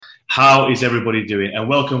How is everybody doing? And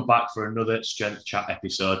welcome back for another Strength Chat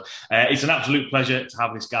episode. It's an absolute pleasure to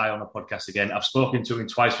have this guy on the podcast again. I've spoken to him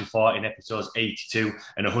twice before in episodes 82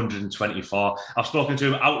 and 124. I've spoken to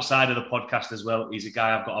him outside of the podcast as well. He's a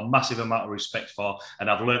guy I've got a massive amount of respect for, and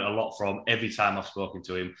I've learned a lot from every time I've spoken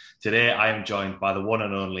to him. Today, I am joined by the one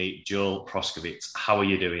and only Joel Proskewitz. How are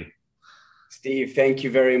you doing? Steve, thank you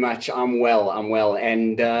very much. I'm well.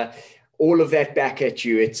 And all of that back at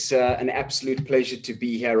you. It's an absolute pleasure to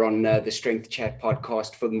be here on the Strength Chat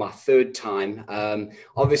podcast for my third time.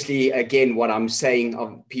 Obviously, again, what I'm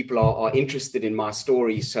saying, people are interested in my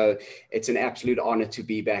story. So it's an absolute honor to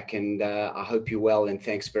be back. And I hope you're well. And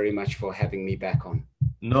thanks very much for having me back on.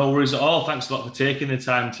 No worries at all. Thanks a lot for taking the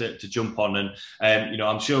time to jump on, and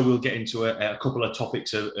I'm sure we'll get into a couple of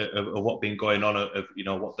topics of what's been going on,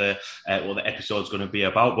 what the episode's going to be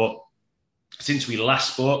about. But since we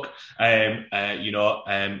last spoke, a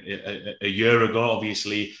year ago,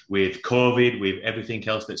 obviously with COVID, with everything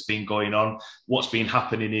else that's been going on, what's been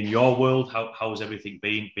happening in your world? How's everything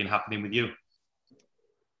been happening with you?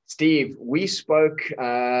 Steve, we spoke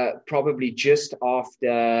probably just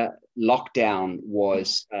after lockdown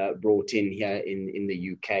was brought in here in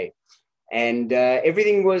the UK. And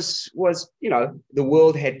everything was, the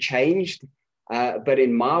world had changed. But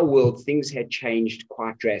in my world, things had changed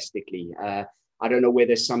quite drastically. I don't know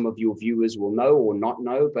whether some of your viewers will know or not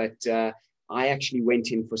know, but I actually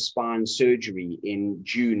went in for spine surgery in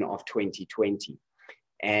June of 2020.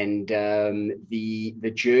 And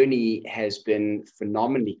the journey has been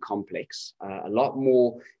phenomenally complex, a lot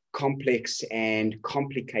more complex and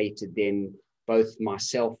complicated than both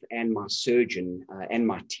myself and my surgeon and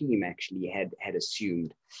my team actually had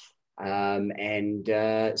assumed.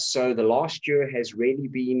 So the last year has really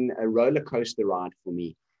been a roller coaster ride for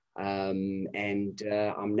me.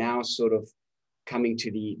 I'm now sort of coming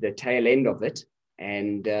to the tail end of it.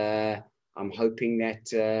 And I'm hoping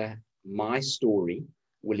that my story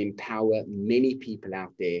will empower many people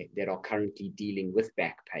out there that are currently dealing with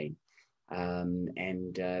back pain.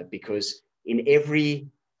 Because in every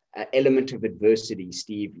element of adversity,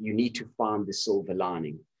 Steve, you need to find the silver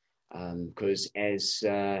lining. Because as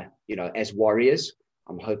warriors,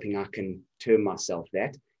 I'm hoping I can term myself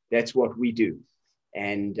that. That's what we do.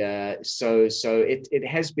 And so it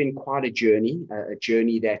has been quite a journey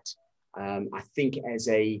that I think as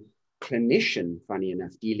a clinician, funny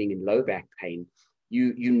enough, dealing in low back pain,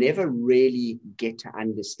 you never really get to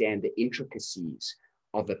understand the intricacies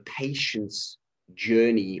of a patient's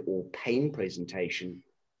journey or pain presentation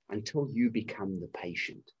until you become the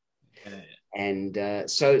patient. Yeah. And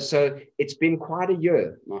so it's been quite a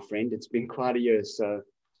year, my friend. It's been quite a year. So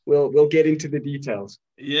we'll get into the details.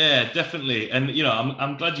 Yeah, definitely. And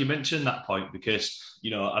I'm glad you mentioned that point, because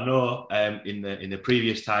I know in the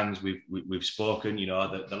previous times we've spoken,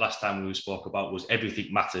 the last time we spoke about was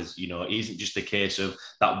everything matters. It isn't just a case of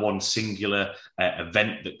that one singular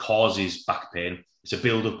event that causes back pain. It's a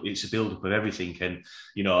build-up of everything. And,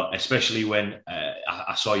 especially when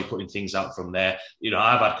I saw you putting things out from there,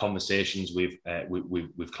 I've had conversations with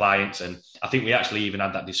clients, and I think we actually even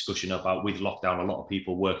had that discussion about, with lockdown, a lot of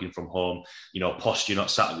people working from home, posture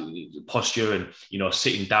and,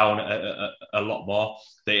 sitting down a lot more,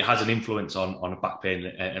 that it has an influence on back pain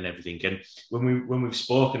and everything. And when we've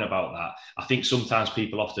spoken about that, I think sometimes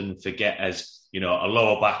people often forget, as a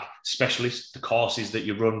lower back specialist, the courses that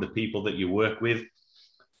you run, the people that you work with,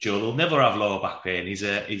 Joe, they'll never have lower back pain. He's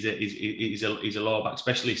a lower back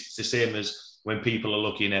specialist. It's the same as when people are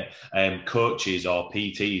looking at coaches or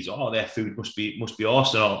PTs. Oh, their food must be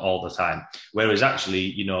awesome all the time. Whereas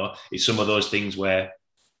actually, it's some of those things where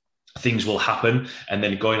things will happen, and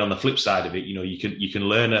then going on the flip side of it, you can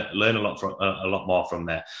learn a lot more from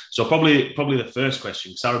there. So probably the first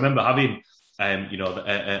question, because I remember having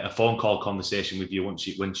a phone call conversation with you when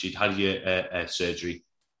she'd had your surgery,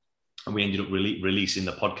 and we ended up releasing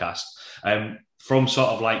the podcast. From sort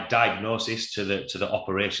of like diagnosis to the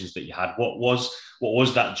operations that you had, what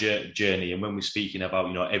was that journey? And when we're speaking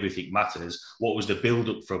about everything matters, what was the build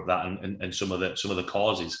up from that, and some of the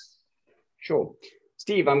causes? Sure,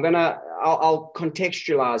 Steve. I'll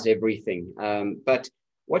contextualize everything, but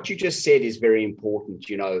what you just said is very important.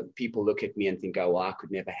 People look at me and think, oh, well, I could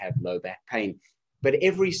never have low back pain. But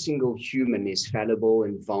every single human is fallible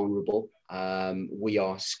and vulnerable. We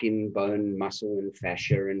are skin, bone, muscle, and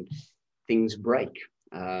fascia, and things break.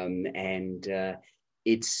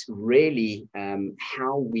 It's really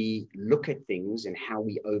how we look at things and how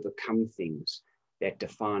we overcome things that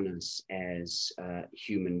define us as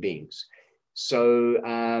human beings. So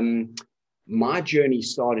my journey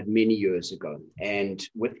started many years ago. And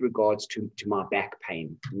with regards to my back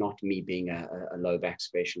pain, not me being a low back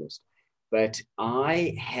specialist, but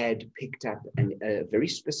I had picked up a very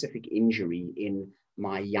specific injury in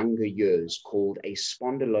my younger years called a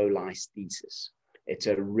spondylolisthesis. It's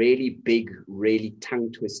a really big, really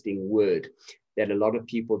tongue-twisting word that a lot of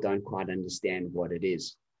people don't quite understand what it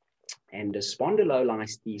is. And a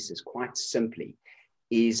spondylolisthesis, quite simply,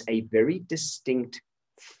 is a very distinct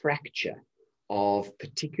fracture of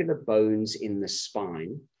particular bones in the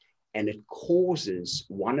spine, and it causes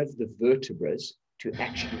one of the vertebrae to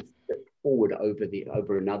actually flip forward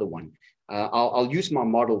over another one. I'll use my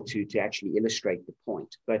model to actually illustrate the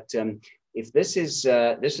point. But if this is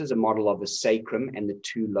a model of a sacrum and the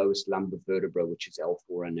two lowest lumbar vertebrae, which is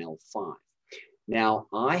L4 and L5. Now,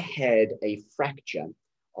 I had a fracture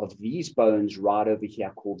of these bones right over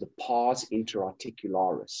here called the pars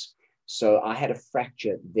interarticularis. So I had a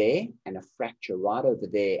fracture there and a fracture right over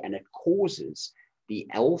there, and it causes the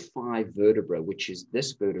L5 vertebra, which is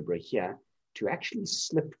this vertebra here, to actually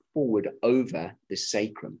slip forward over the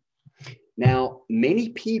sacrum. Now, many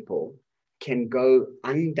people can go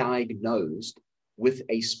undiagnosed with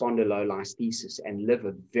a spondylolisthesis and live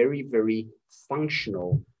a very, very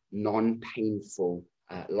functional, non-painful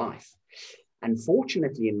life.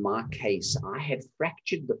 Unfortunately, in my case, I had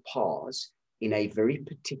fractured the pars in a very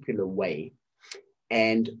particular way.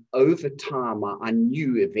 And over time, I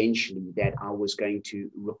knew eventually that I was going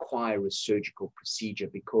to require a surgical procedure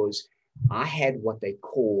because I had what they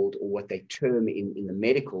called, or what they term in the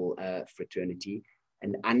medical fraternity,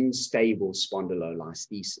 an unstable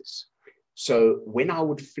spondylolisthesis. So when I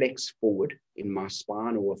would flex forward in my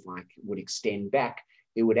spine, or if I would extend back,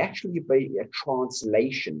 there would actually be a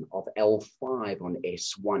translation of L5 on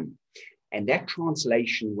S1. And that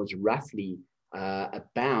translation was roughly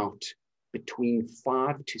about between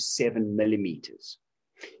 5 to 7 millimeters.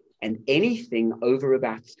 And anything over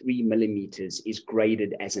about 3 millimeters is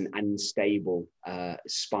graded as an unstable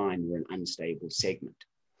spine or an unstable segment.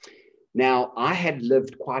 Now, I had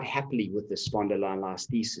lived quite happily with the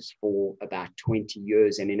spondylolisthesis for about 20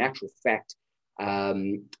 years. And in actual fact,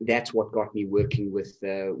 that's what got me working with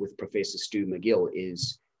Professor Stu McGill.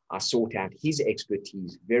 Is I sought out his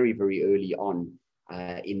expertise very, very early on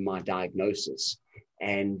in my diagnosis.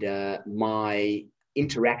 And my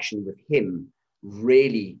interaction with him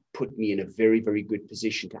really put me in a very, very good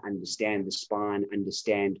position to understand the spine,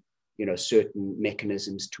 understand, certain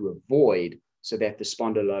mechanisms to avoid, so that the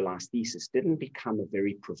spondylolisthesis didn't become a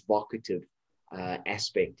very provocative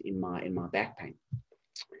aspect in my back pain.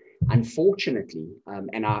 Unfortunately,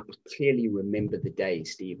 and I clearly remember the day,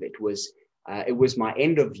 Steve, it was my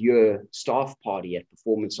end of year staff party at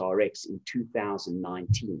Performance RX in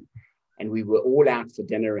 2019. And we were all out for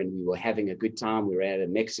dinner and we were having a good time. We were at a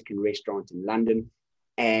Mexican restaurant in London,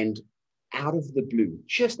 and just out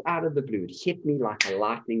of the blue, it hit me like a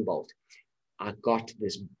lightning bolt. I got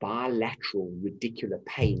this bilateral radicular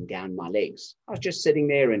pain down my legs. I was just sitting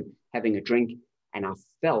there and having a drink, and I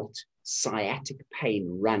felt sciatic pain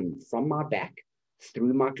run from my back,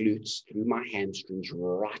 through my glutes, through my hamstrings,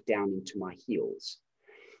 right down into my heels.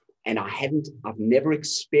 And I've never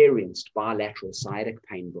experienced bilateral sciatic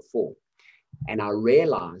pain before. And I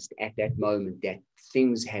realized at that moment that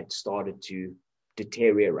things had started to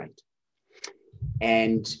deteriorate.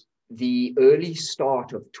 And the early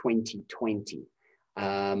start of 2020,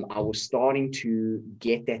 I was starting to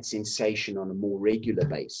get that sensation on a more regular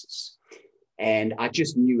basis. And I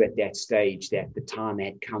just knew at that stage that the time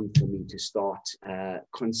had come for me to start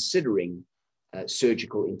considering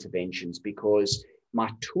surgical interventions, because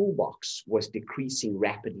my toolbox was decreasing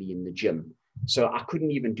rapidly in the gym. So I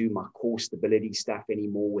couldn't even do my core stability stuff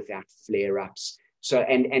anymore without flare-ups. So,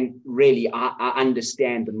 and really, I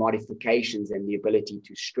understand the modifications and the ability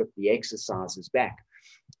to strip the exercises back.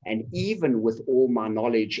 And even with all my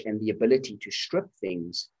knowledge and the ability to strip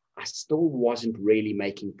things, I still wasn't really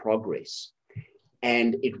making progress.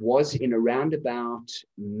 And it was in around about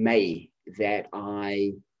May that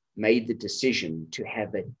I made the decision to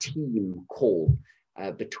have a team call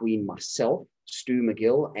between myself, Stu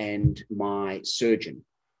McGill, and my surgeon.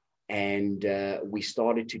 And we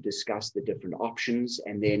started to discuss the different options.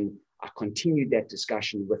 And then I continued that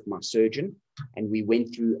discussion with my surgeon. And we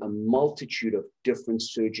went through a multitude of different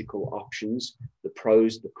surgical options, the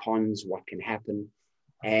pros, the cons, what can happen.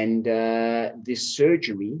 And this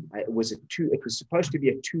surgery, it was supposed to be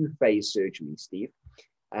a 2-phase surgery, Steve.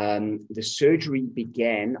 The surgery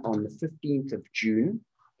began on the 15th of June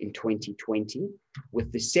in 2020,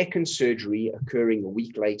 with the second surgery occurring a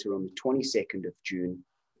week later on the 22nd of June.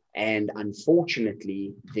 And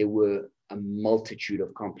unfortunately, there were a multitude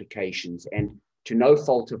of complications. And to no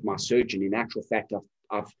fault of my surgeon, in actual fact,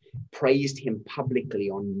 I've praised him publicly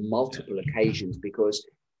on multiple occasions, because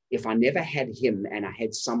if I never had him and I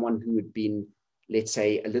had someone who had been, let's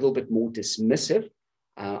say, a little bit more dismissive,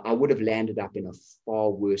 I would have landed up in a far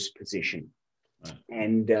worse position. Right.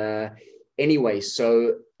 And anyway,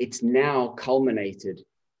 so it's now culminated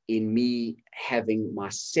in me having my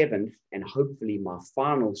 7th and hopefully my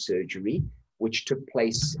final surgery, which took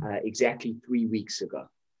place exactly 3 weeks ago.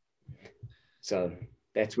 So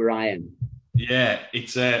that's where I am. Yeah,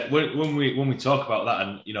 it's when we talk about that,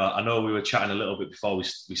 and I know we were chatting a little bit before we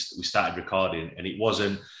started recording, and it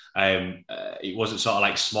wasn't sort of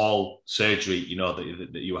like small surgery,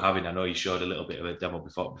 that you were having. I know you showed a little bit of a demo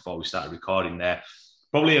before we started recording there.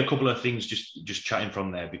 Probably a couple of things just chatting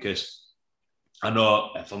from there, because I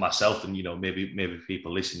know for myself and maybe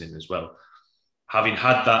people listening as well, having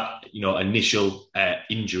had that initial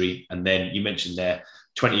injury, and then you mentioned there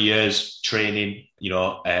 20 years training,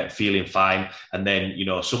 feeling fine, and then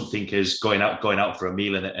something is going out for a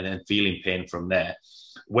meal and then feeling pain from there.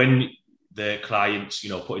 When the clients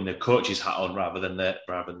putting the coach's hat on rather than the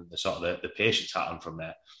sort of the patient's hat on from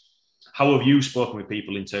there, how have you spoken with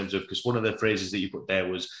people in terms of, because one of the phrases that you put there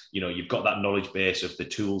was, you've got that knowledge base of the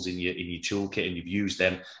tools in your toolkit and you've used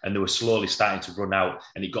them, and they were slowly starting to run out,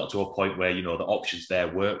 and it got to a point where, the options there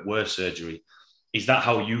were surgery. Is that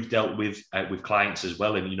how you've dealt with clients as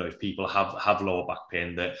well? And, if people have lower back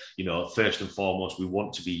pain, that, first and foremost, we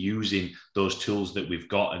want to be using those tools that we've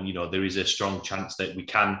got. And, there is a strong chance that we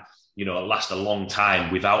can, last a long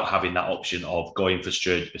time without having that option of going for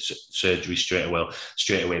surgery straight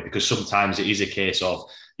away. Because sometimes it is a case of,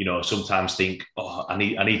 sometimes think, oh, I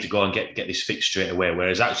need to go and get this fixed straight away.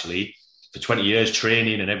 Whereas actually for 20 years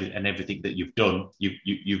training and everything that you've done,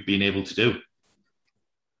 you've been able to do.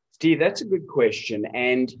 Steve, that's a good question.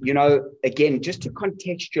 And, again, just to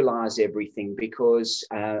contextualize everything, because,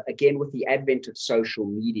 again, with the advent of social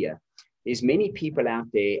media, there's many people out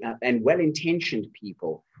there and well-intentioned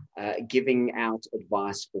people giving out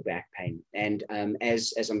advice for back pain. And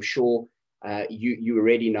as I'm sure you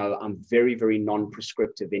already know, I'm very, very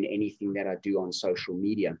non-prescriptive in anything that I do on social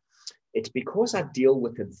media. It's because I deal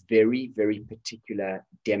with a very, very particular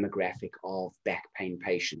demographic of back pain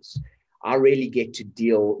patients. I really get to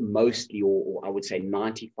deal mostly, or I would say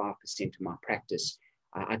 95% of my practice,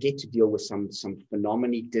 I get to deal with some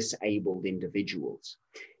phenomenally disabled individuals.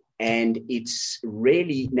 And it's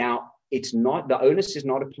really, now, it's not, the onus is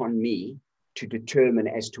not upon me to determine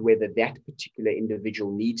as to whether that particular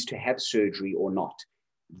individual needs to have surgery or not.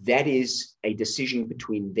 That is a decision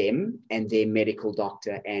between them and their medical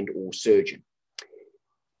doctor and or surgeon.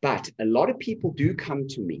 But a lot of people do come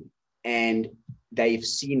to me and they've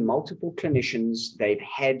seen multiple clinicians, they've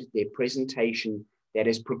had their presentation that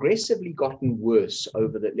has progressively gotten worse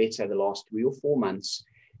over the, let's say, the last 3 or 4 months,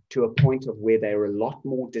 to a point of where they're a lot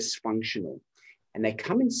more dysfunctional. And they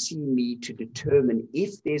come and see me to determine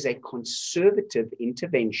if there's a conservative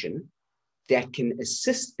intervention that can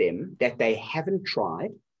assist them that they haven't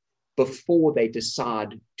tried before they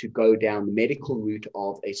decide to go down the medical route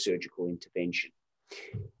of a surgical intervention.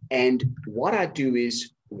 And what I do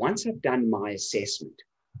is, once I've done my assessment,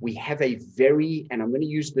 we have a very, and I'm going to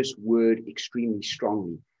use this word extremely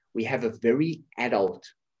strongly, we have a very adult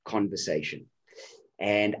conversation.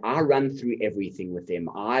 And I run through everything with them.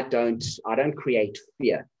 I don't create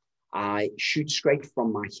fear. I shoot straight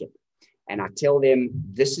from my hip. And I tell them,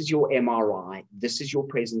 this is your MRI, this is your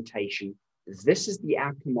presentation, this is the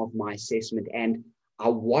outcome of my assessment, and I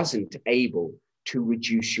wasn't able to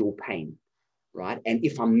reduce your pain, right? And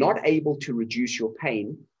if I'm not able to reduce your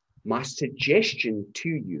pain, my suggestion to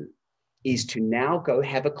you is to now go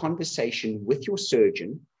have a conversation with your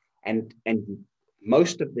surgeon, and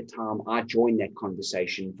most of the time I join that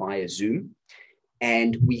conversation via Zoom,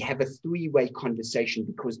 and we have a 3-way conversation,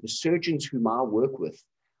 because the surgeons whom I work with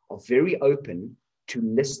are very open to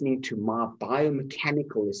listening to my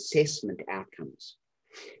biomechanical assessment outcomes.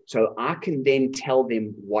 So I can then tell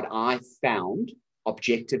them what I found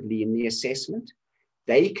objectively in the assessment.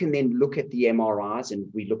 They can then look at the MRIs and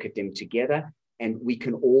we look at them together, and we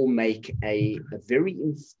can all make a very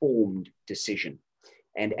informed decision.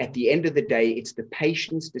 And at the end of the day, it's the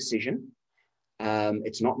patient's decision.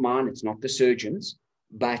 It's not mine, it's not the surgeon's,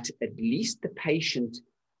 but at least the patient,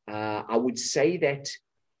 I would say that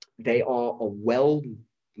they are well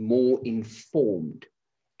more informed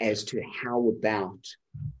as to how about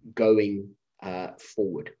going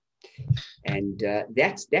forward. And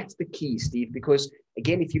that's the key, Steve, because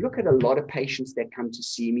again, if you look at a lot of patients that come to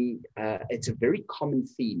see me, it's a very common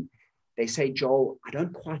theme. they say, Joel, I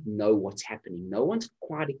don't quite know what's happening. No one's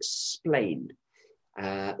quite explained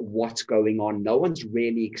what's going on. No one's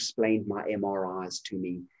really explained my MRIs to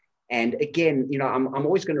me. And again, I'm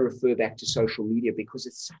always going to refer back to social media because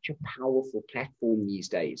it's such a powerful platform these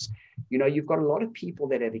days. You've got a lot of people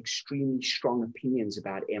that have extremely strong opinions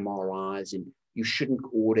about MRIs, and you shouldn't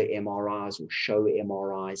order MRIs or show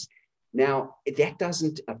MRIs. Now, that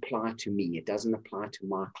doesn't apply to me. It doesn't apply to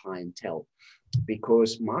my clientele,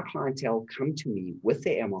 because my clientele come to me with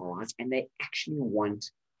their MRIs and they actually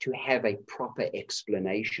want to have a proper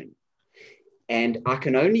explanation. And I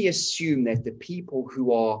can only assume that the people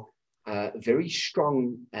who are very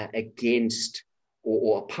strong against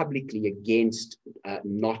or publicly against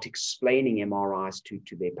not explaining MRIs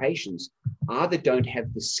to their patients either don't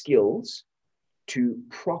have the skills to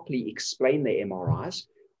properly explain their MRIs,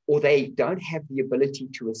 or they don't have the ability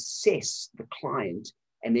to assess the client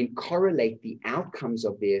and then correlate the outcomes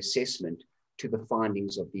of their assessment to the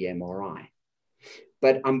findings of the MRI.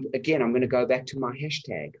 But I'm going to go back to my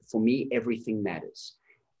hashtag. For me, everything matters.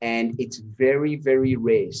 And it's very, very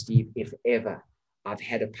rare, Steve, if ever, I've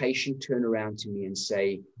had a patient turn around to me and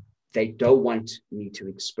say they don't want me to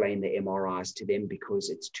explain the MRIs to them because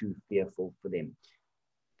it's too fearful for them.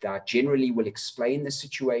 They generally will explain the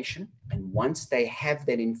situation. And once they have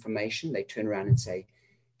that information, they turn around and say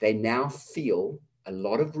they now feel a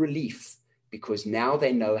lot of relief, because now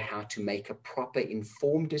they know how to make a proper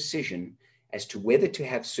informed decision as to whether to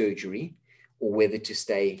have surgery or whether to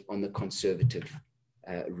stay on the conservative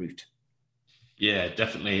route. Yeah,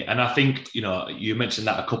 definitely. And I think, you mentioned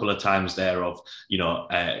that a couple of times there of,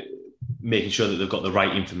 making sure that they've got the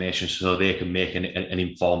right information so they can make an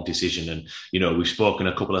informed decision. And, we've spoken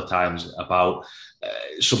a couple of times about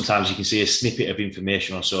sometimes you can see a snippet of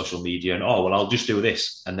information on social media and, I'll just do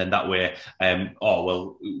this. And then that way,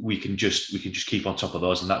 we can just keep on top of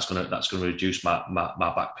those, and that's going to reduce my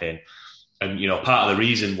back pain. And, part of the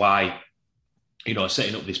reason why,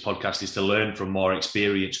 setting up this podcast is to learn from more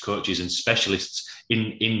experienced coaches and specialists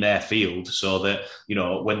in their field, so that,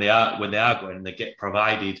 when they are going and they get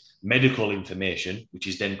provided medical information, which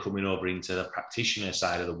is then coming over into the practitioner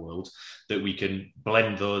side of the world, that we can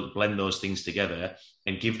blend those things together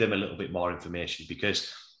and give them a little bit more information.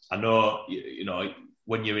 Because I know,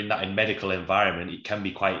 when you're in that medical environment, it can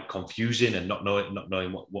be quite confusing and not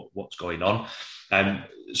knowing what's going on.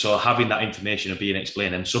 So having that information and being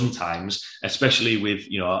explained, and sometimes, especially with,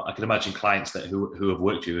 I can imagine clients who have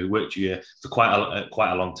worked with you for quite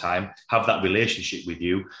a long time, have that relationship with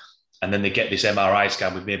you, and then they get this MRI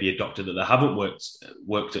scan with maybe a doctor that they haven't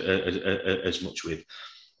worked as much with.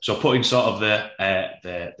 So putting sort of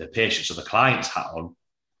the patient's or the client's hat on,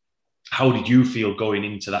 how did you feel going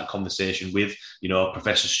into that conversation with,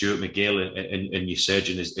 Professor Stuart McGill and your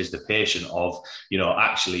surgeon as the patient of,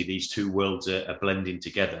 actually these two worlds are blending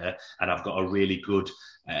together, and I've got a really good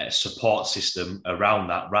support system around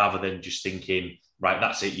that, rather than just thinking, right,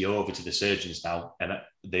 that's it, you're over to the surgeons now, and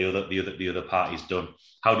the other party's done.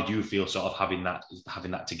 How did you feel sort of having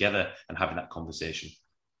that together and having that conversation?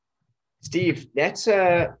 Steve, that's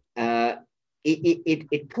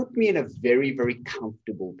it put me in a very, very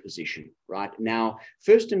comfortable position, right? Now,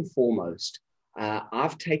 first and foremost,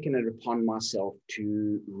 I've taken it upon myself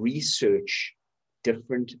to research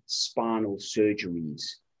different spinal surgeries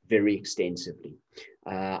very extensively.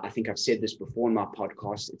 I think I've said this before in my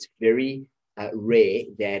podcast. It's very rare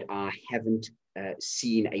that I haven't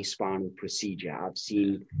seen a spinal procedure. I've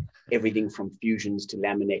seen everything from fusions to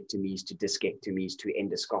laminectomies to discectomies to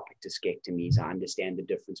endoscopic discectomies. I understand the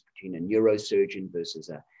difference between a neurosurgeon versus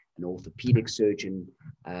an orthopedic surgeon.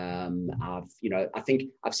 I think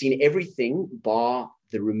I've seen everything bar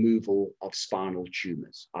the removal of spinal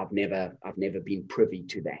tumors. I've never been privy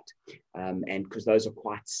to that, and because those are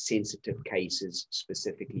quite sensitive cases,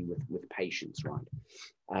 specifically with patients, right?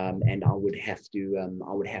 And I would have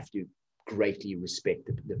to greatly respect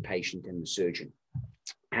the patient and the surgeon.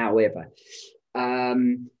 However,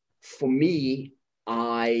 for me,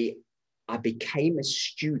 I became a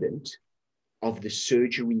student of the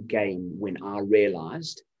surgery game when I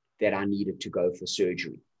realized that I needed to go for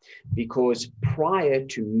surgery. Because prior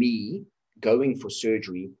to me going for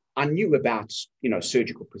surgery, I knew about,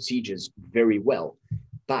 surgical procedures very well,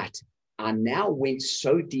 but I now went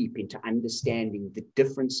so deep into understanding the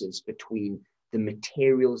differences between the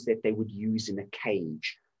materials that they would use in a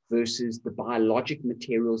cage versus the biologic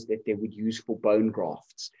materials that they would use for bone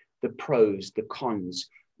grafts, the pros, the cons.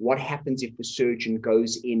 What happens if the surgeon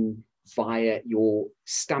goes in via your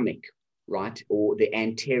stomach, right, or the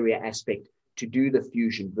anterior aspect to do the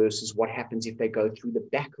fusion versus what happens if they go through the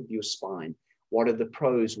back of your spine? What are the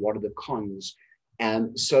pros? What are the cons?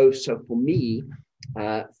 So for me,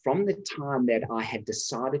 from the time that I had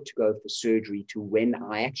decided to go for surgery to when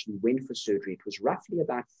I actually went for surgery, it was roughly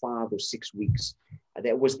about 5 or 6 weeks.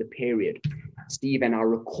 That was the period, Steve. And I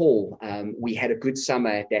recall we had a good summer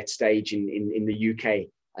at that stage in the UK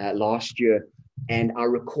last year. And I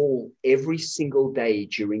recall every single day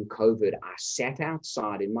during COVID, I sat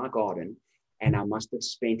outside in my garden and I must have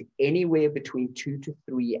spent anywhere between 2 to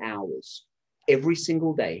 3 hours every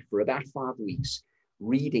single day for about 5 weeks,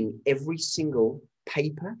 reading every single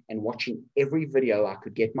paper and watching every video I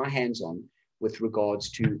could get my hands on with regards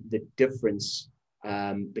to the difference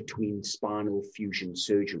between spinal fusion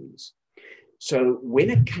surgeries. So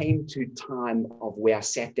when it came to time of where I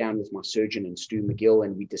sat down with my surgeon and Stu McGill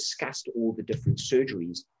and we discussed all the different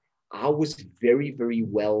surgeries, I was very, very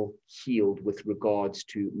well healed with regards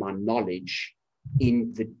to my knowledge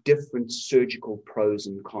in the different surgical pros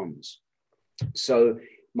and cons. So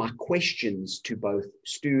my questions to both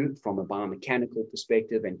Stu from a biomechanical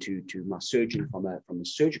perspective and to my surgeon from a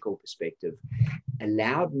surgical perspective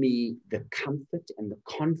allowed me the comfort and the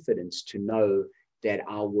confidence to know that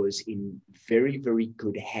I was in very, very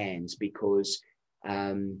good hands because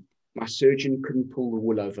my surgeon couldn't pull the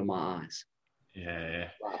wool over my eyes. Yeah.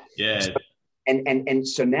 So, and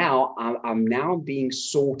so now I'm now being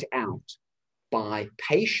sought out by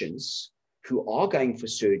patients who are going for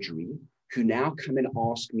surgery, who now come and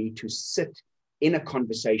ask me to sit in a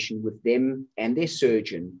conversation with them and their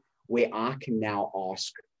surgeon, where I can now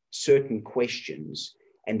ask certain questions.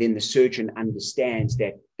 And then the surgeon understands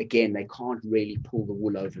that, again, they can't really pull the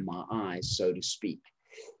wool over my eyes, so to speak.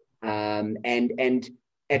 And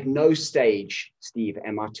at no stage, Steve,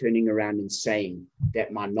 am I turning around and saying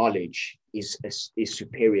that my knowledge is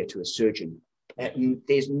superior to a surgeon.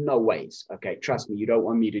 There's no ways. Okay, trust me, you don't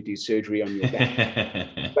want me to do surgery on your back.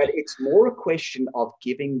 But it's more a question of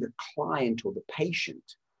giving the client or the patient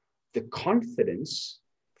the confidence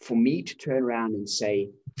for me to turn around and say,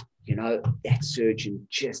 you know, that surgeon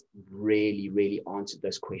just really, really answered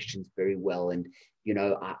those questions very well. And, you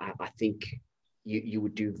know, I think you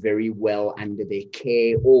would do very well under their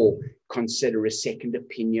care, or consider a second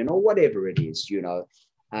opinion or whatever it is, you know.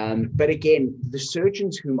 But again, the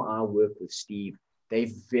surgeons whom I work with, Steve, they're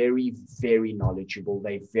very, very knowledgeable.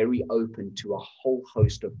 They're very open to a whole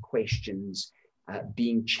host of questions,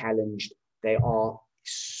 being challenged. They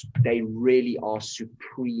really are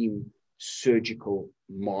supreme surgical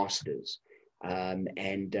masters.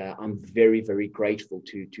 And I'm very, very grateful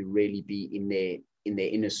to really be in their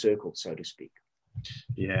inner circle, so to speak.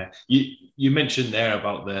 Yeah, you mentioned there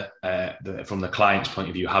about the from the client's point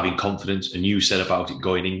of view having confidence, and you said about it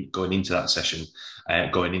going into that session,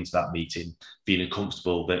 going into that meeting, feeling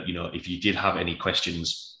comfortable that, you know, if you did have any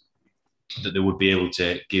questions, that they would be able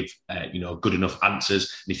to give you know, good enough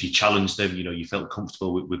answers, and if you challenged them, you know, you felt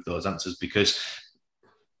comfortable with those answers. Because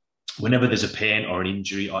whenever there's a pain or an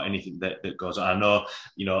injury or anything that goes on, I know,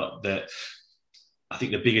 you know, that I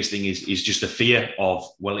think the biggest thing is just the fear of,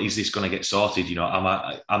 well, is this going to get sorted? You know, am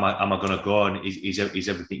I going to go, and is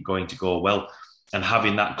everything going to go well? And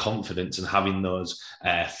having that confidence and having those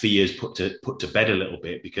fears put to bed a little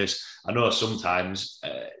bit, because I know sometimes,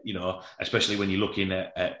 you know, especially when you're looking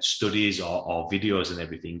at studies or videos and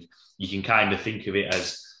everything, you can kind of think of it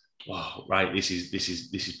as, wow, right, this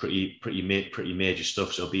is pretty major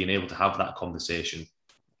stuff. So being able to have that conversation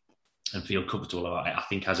and feel comfortable about it, I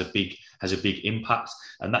think has a big impact.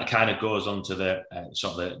 And that kind of goes on to the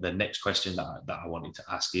sort of the next question that I wanted to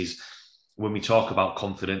ask is, when we talk about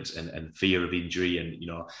confidence and fear of injury, and, you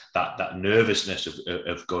know, that nervousness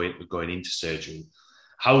of going into surgery,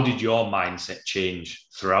 how did your mindset change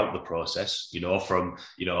throughout the process? You know, from,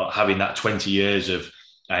 you know, having that 20 years of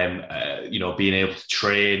you know, being able to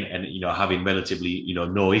train and, you know, having relatively, you know,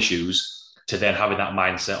 no issues, to then having that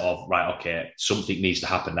mindset of, right, okay, something needs to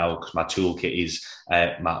happen now because my toolkit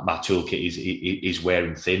is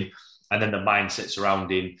wearing thin. And then the mindset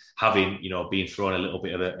surrounding having, you know, being thrown a little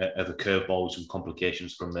bit of a curveball with some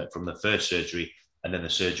complications from the first surgery, and then the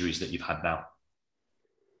surgeries that you've had now.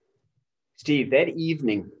 Steve, that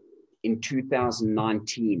evening in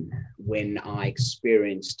 2019, when I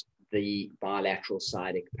experienced the bilateral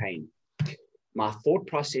sciatic pain, my thought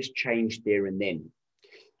process changed there and then.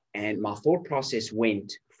 And my thought process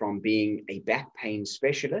went from being a back pain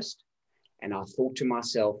specialist, and I thought to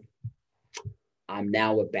myself, I'm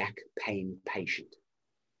now a back pain patient.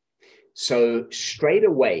 So straight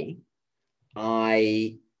away,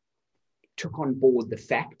 I took on board the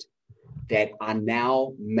fact that I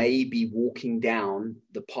now may be walking down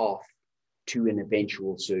the path to an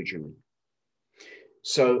eventual surgery.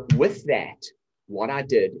 So with that, what I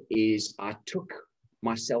did is I took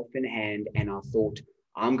myself in hand, and I thought,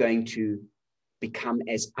 I'm going to become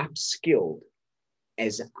as upskilled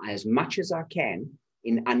as much as I can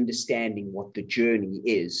in understanding what the journey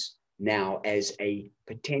is now as a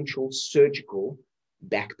potential surgical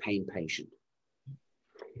back pain patient.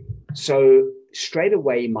 So straight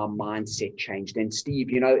away, my mindset changed. And Steve,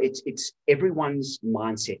 it's everyone's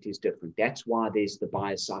mindset is different. That's why there's the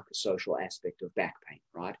biopsychosocial aspect of back pain,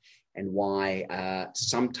 right? And why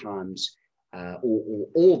sometimes, or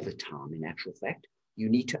all the time, in actual fact, you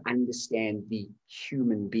need to understand the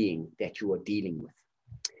human being that you are dealing with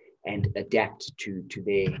and adapt to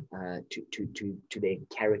their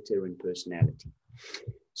character and personality.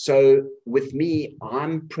 So with me,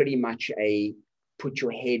 I'm pretty much a put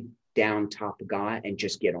your head down type of guy and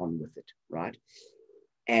just get on with it, right?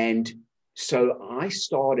 And so I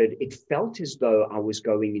started, it felt as though I was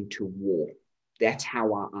going into war. That's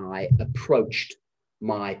how I approached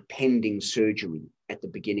my pending surgery at the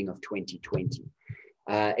beginning of 2020.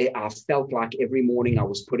 I felt like every morning I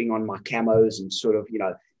was putting on my camos and sort of,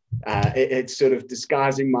 it's sort of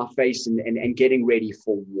disguising my face and getting ready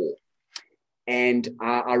for war. And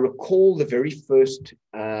I recall the very first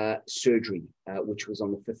surgery, which was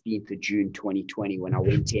on the 15th of June, 2020, when I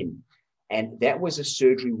went in. And that was a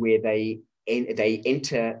surgery where they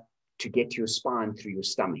enter to get your spine through your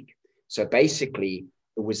stomach. So basically,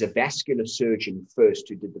 it was a vascular surgeon first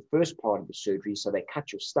who did the first part of the surgery. So they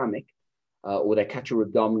cut your stomach or they cut your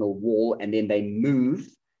abdominal wall, and then they move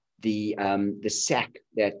the sac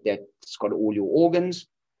that's got all your organs.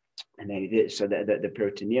 And the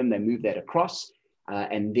peritoneum, they move that across,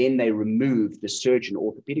 and then they remove,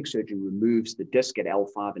 orthopedic surgeon removes the disc at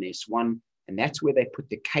L5 and S1, and that's where they put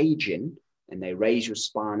the cage in, and they raise your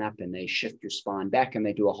spine up, and they shift your spine back, and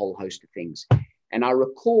they do a whole host of things. And I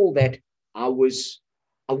recall that I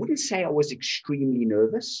wouldn't say I was extremely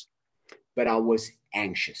nervous, but I was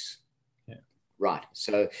anxious. Yeah. Right.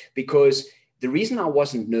 So because the reason I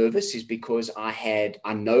wasn't nervous is because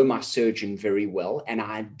I know my surgeon very well, and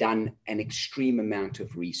I had done an extreme amount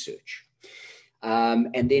of research.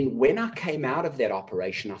 And then when I came out of that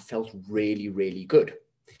operation, I felt really, really good.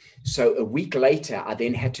 So a week later, I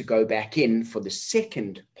then had to go back in for the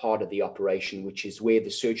second part of the operation, which is where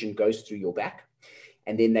the surgeon goes through your back,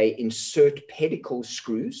 and then they insert pedicle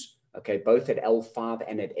screws, okay, both at L5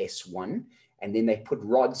 and at S1, and then they put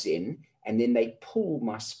rods in, and then they pull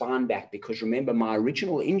my spine back, because remember, my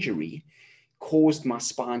original injury caused my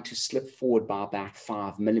spine to slip forward by about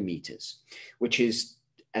 5 millimeters, which is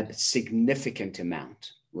a significant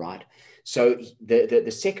amount, right? So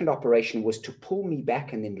the second operation was to pull me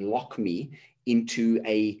back and then lock me into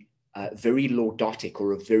a very lordotic,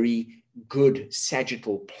 or a very good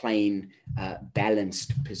sagittal plane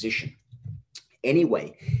balanced position.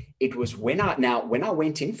 Anyway, it was when I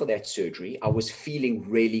went in for that surgery, I was feeling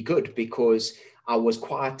really good, because I was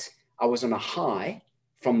on a high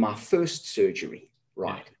from my first surgery,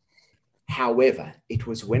 right? Yeah. However, it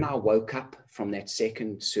was when I woke up from that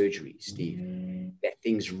second surgery, Steve, that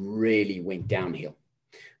things really went downhill,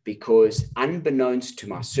 because unbeknownst to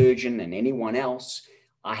my surgeon and anyone else,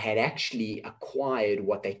 I had actually acquired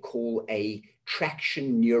what they call a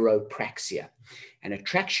traction neuropraxia. And a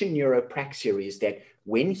traction neuropraxia is that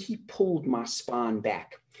when he pulled my spine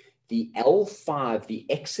back, the L5, the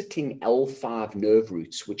exiting L5 nerve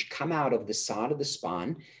roots, which come out of the side of the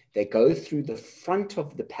spine, they go through the front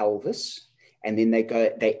of the pelvis, and then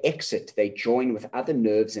they join with other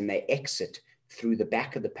nerves, and they exit through the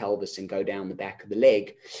back of the pelvis and go down the back of the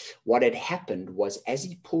leg. What had happened was, as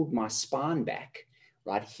he pulled my spine back,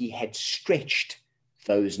 right, he had stretched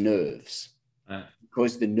those nerves.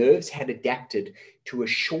 Because the nerves had adapted to a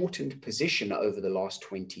shortened position over the last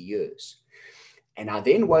 20 years. And I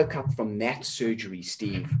then woke up from that surgery,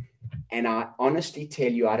 Steve, and I honestly tell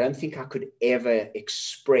you, I don't think I could ever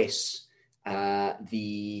express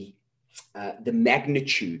the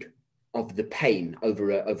magnitude of the pain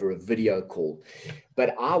over a video call.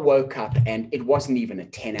 But I woke up, and it wasn't even a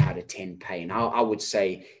 10 out of 10 pain. I would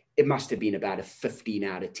say it must have been about a 15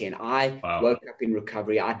 out of 10. I woke up in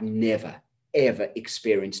recovery. I'd never, ever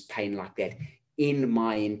experienced pain like that in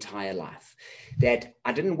my entire life. That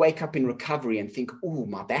I didn't wake up in recovery and think, oh,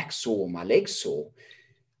 my back's sore, my leg's sore.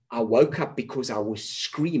 I woke up because I was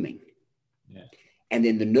screaming. Yeah. And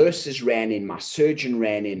then the nurses ran in, my surgeon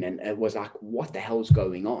ran in, and it was like, what the hell's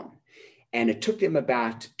going on? And it took them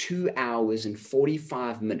about 2 hours and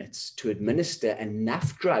 45 minutes to administer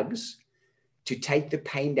enough drugs to take the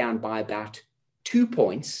pain down by about 2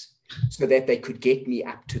 points so that they could get me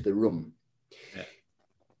up to the room. Yeah.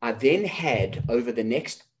 I then had, over the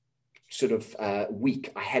next sort of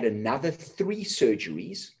week, I had another 3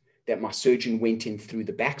 surgeries that my surgeon went in through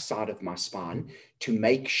the backside of my spine to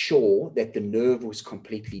make sure that the nerve was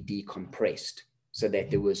completely decompressed, so that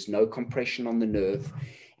there was no compression on the nerve.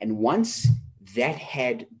 And once that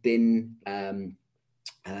had been fully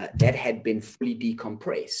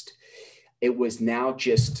decompressed, it was now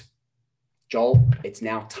just, Joel, it's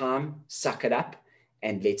now time, suck it up,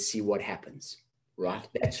 and let's see what happens. Right?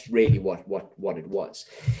 That's really what it was.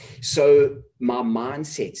 So my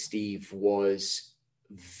mindset, Steve, was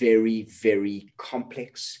very, very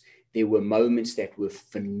complex. There were moments that were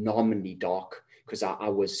phenomenally dark, because I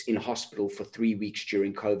was in hospital for 3 weeks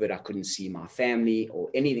during COVID. I couldn't see my family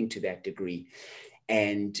or anything to that degree.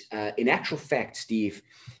 And in actual fact, Steve,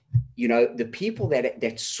 you know, the people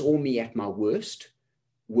that saw me at my worst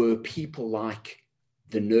were people like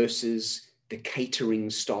the nurses, the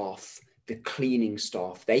catering staff, the cleaning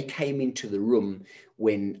staff. They came into the room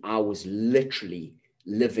when I was literally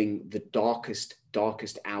living the darkest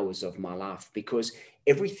hours of my life, because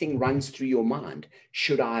everything runs through your mind.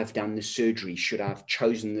 Should I have done the surgery? Should I have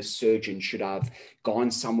chosen the surgeon? Should I have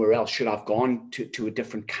gone somewhere else? Should I have gone to a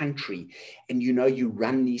different country? And, you know, you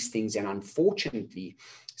run these things. And unfortunately,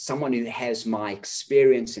 someone who has my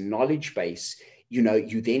experience and knowledge base, you know,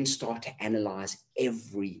 you then start to analyze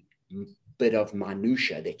every bit of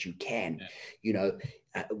minutia that you can. Yeah. You know,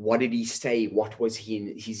 what did he say? What was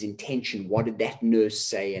his intention? What did that nurse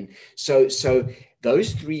say? And so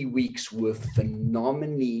those 3 weeks were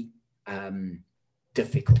phenomenally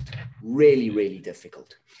difficult, really, really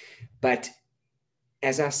difficult. But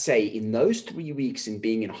as I say, in those 3 weeks and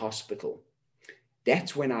being in hospital,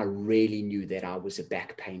 that's when I really knew that I was a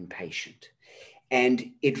back pain patient.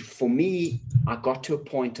 And for me, I got to a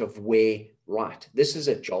point of where, right, this is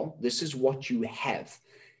it, Joel. This is what you have.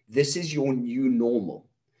 This is your new normal.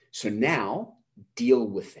 So now deal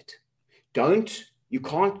with it. You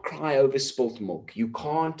can't cry over spilt milk. You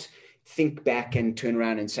can't think back and turn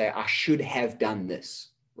around and say, I should have done this,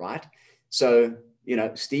 right? So, you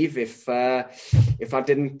know, Steve, if I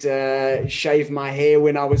didn't shave my hair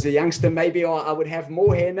when I was a youngster, maybe I would have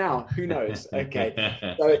more hair now. Who knows? Okay.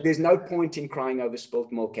 So there's no point in crying over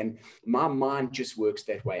spilt milk. And my mind just works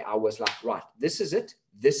that way. I was like, right, this is it.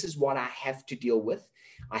 This is what I have to deal with.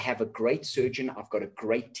 I have a great surgeon. I've got a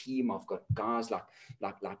great team. I've got guys like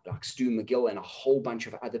Stu McGill and a whole bunch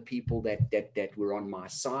of other people that were on my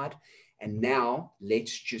side. And now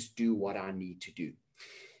let's just do what I need to do.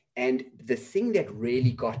 And the thing that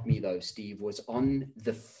really got me, though, Steve, was on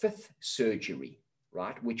the 5th surgery,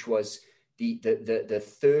 right, which was the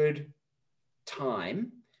 3rd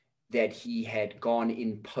time that he had gone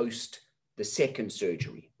in post the 2nd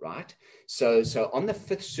surgery, right? So on the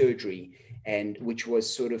 5th surgery, and which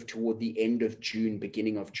was sort of toward the end of June,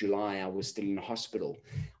 beginning of July, I was still in hospital.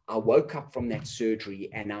 I woke up from that surgery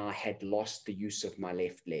and I had lost the use of my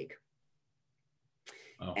left leg.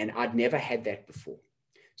 Oh. And I'd never had that before.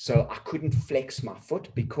 So I couldn't flex my foot,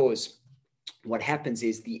 because what happens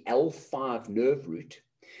is the L5 nerve root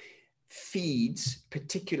feeds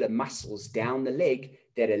particular muscles down the leg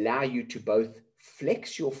that allow you to both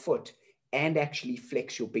flex your foot and actually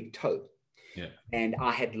flex your big toe. Yeah. And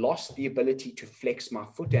I had lost the ability to flex my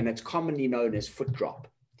foot, and it's commonly known as foot drop.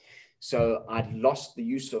 So I'd lost the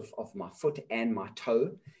use of my foot and my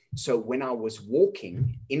toe. So when I was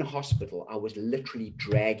walking in hospital, I was literally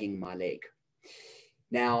dragging my leg.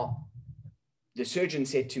 Now, the surgeon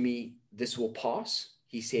said to me, this will pass.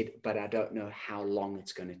 He said, but I don't know how long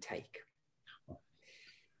it's going to take.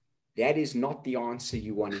 That is not the answer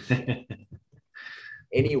you want to hear.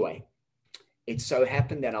 Anyway, it so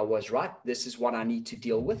happened that I was right. This is what I need to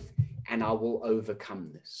deal with, and I will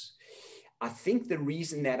overcome this. I think the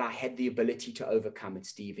reason that I had the ability to overcome it,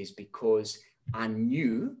 Steve, is because I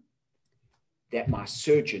knew that my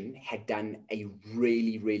surgeon had done a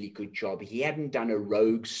really, really good job. He hadn't done a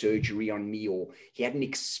rogue surgery on me, or he hadn't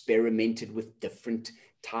experimented with different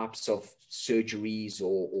types of surgeries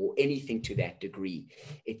or anything to that degree.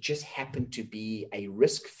 It just happened to be a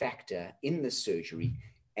risk factor in the surgery.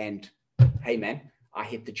 And hey, man, I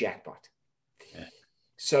hit the jackpot. Yeah.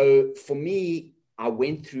 So for me, I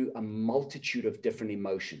went through a multitude of different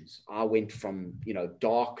emotions. I went from,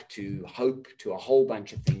 dark to hope to a whole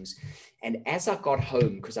bunch of things. And as I got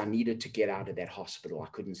home, because I needed to get out of that hospital, I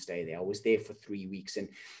couldn't stay there. I was there for 3 weeks. And,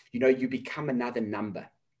 you become another number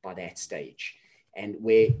by that stage. And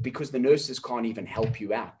because the nurses can't even help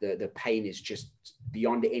you out, the pain is just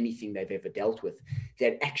beyond anything they've ever dealt with,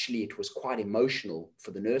 that actually it was quite emotional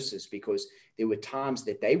for the nurses, because there were times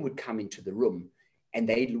that they would come into the room and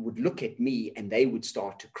they would look at me and they would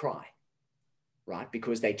start to cry, right?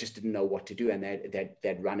 Because they just didn't know what to do, and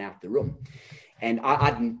they'd run out the room. And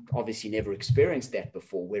I'd obviously never experienced that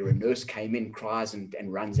before, where a nurse came in, cries, and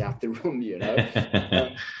runs out the room, you know.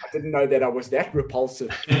 I didn't know that I was that repulsive.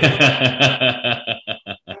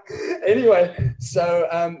 Anyway, so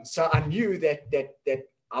I knew that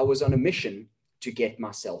I was on a mission to get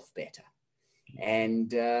myself better.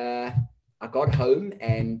 And I got home,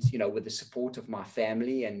 and, you know, with the support of my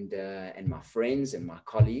family and my friends and my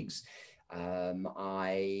colleagues,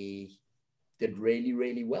 I did really,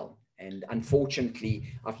 really well. And unfortunately,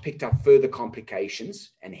 I've picked up further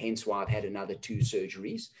complications, and hence why I've had another 2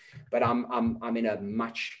 surgeries. But I'm in a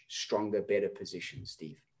much stronger, better position,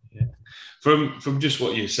 Steve. Yeah. From just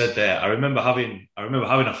what you said there, I remember having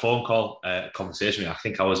a phone call, conversation. I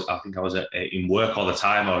think I was in work all the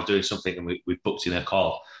time. I was doing something, and we booked in a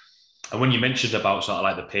call. And when you mentioned about sort of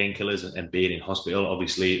like the painkillers and being in hospital,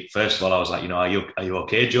 obviously, first of all, I was like, you know, are you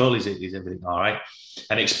okay, Joel? Is everything all right?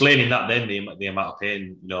 And explaining that, then the amount of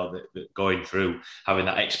pain, you know, that going through, having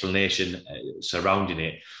that explanation surrounding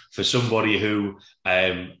it for somebody who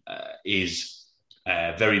is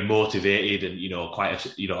very motivated and, you know, quite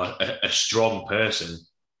a strong person.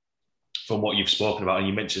 From what you've spoken about, and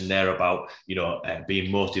you mentioned there about, you know,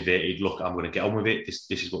 being motivated. Look, I'm going to get on with it. This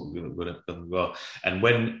is what we're going to go. And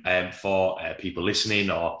when for people listening,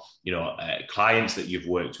 or, you know, clients that you've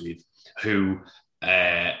worked with who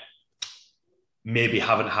maybe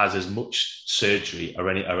haven't had as much surgery or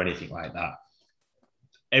anything like that,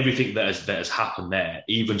 everything that has happened there,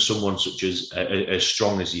 even someone such as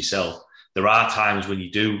strong as yourself, there are times when you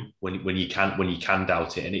can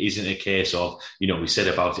doubt it, and it isn't a case of, you know, we said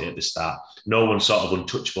about it at the start, no one's sort of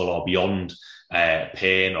untouchable or beyond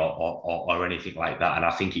pain or anything like that. And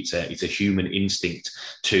I think it's a human instinct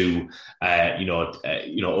to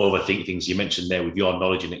overthink things. You mentioned there, with your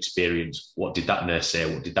knowledge and experience, what did that nurse say?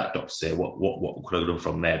 What did that doctor say? What could I have done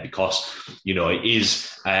from there? Because, you know, it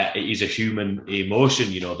is a human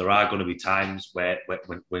emotion. You know, there are going to be times where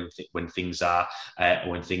when things are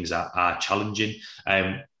challenging.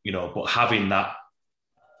 You know, but having that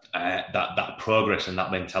progress and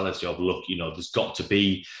that mentality of, look, you know, there's got to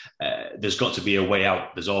be a way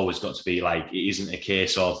out. There's always got to be, like, it isn't a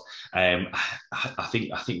case of I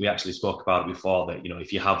think we actually spoke about it before, that, you know,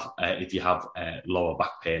 if you have lower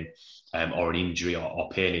back pain or an injury or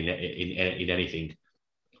pain in anything,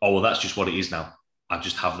 oh well, that's just what it is now. I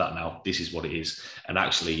just have that now. This is what it is. And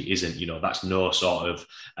actually isn't, you know, that's no sort of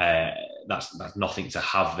that's nothing to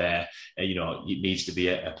have there. You know, it needs to be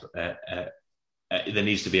there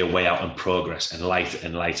needs to be a way out and progress and light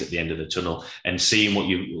at the end of the tunnel. And seeing what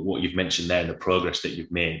you've mentioned there and the progress that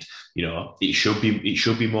you've made, you know, it should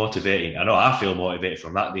be motivating. I know I feel motivated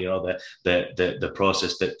from that, you know, the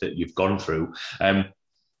process that you've gone through.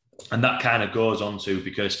 And that kind of goes on to,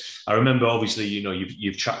 because I remember, obviously, you know,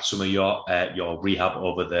 you've tracked some of your rehab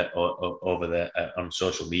over the on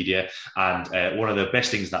social media, and one of the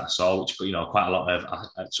best things that I saw, which, you know, quite a lot of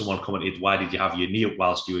someone commented, why did you have your knee up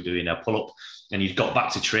whilst you were doing a pull up? And you got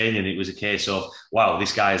back to training. It was a case of, wow,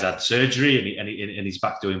 this guy has had surgery and he's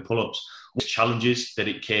back doing pull ups. What challenges that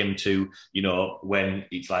it came to, you know, when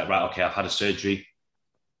it's like, right, okay, I've had a surgery,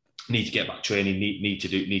 need to get back training, need to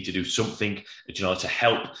do something, you know, to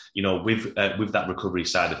help, you know, with that recovery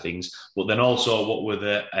side of things. But then also, what were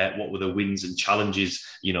the wins and challenges,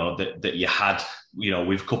 you know, that you had, you know,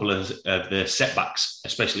 with a couple of the setbacks,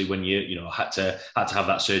 especially when you know, had to have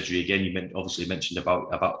that surgery again. You obviously mentioned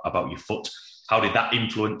about your foot. How did that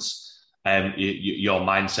influence your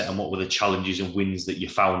mindset, and what were the challenges and wins that you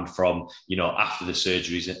found from, you know, after the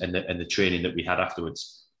surgeries and the training that we had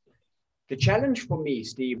afterwards? The challenge for me,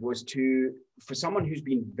 Steve, was for someone who's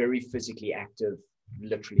been very physically active,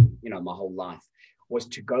 literally, you know, my whole life, was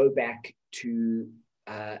to go back to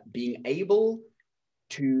being able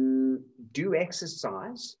to do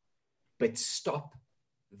exercise, but stop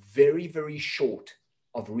very, very short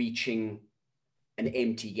of reaching an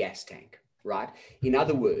empty gas tank, right? In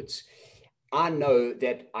other words, I know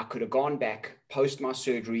that I could have gone back post my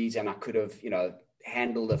surgeries and I could have, you know,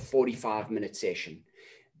 handled a 45-minute session.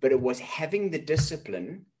 But it was having the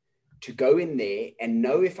discipline to go in there and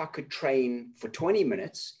know if I could train for 20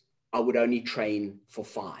 minutes, I would only train for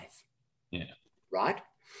 5. Yeah. Right?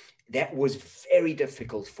 That was very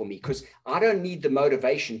difficult for me, because I don't need the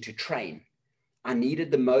motivation to train. I needed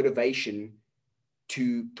the motivation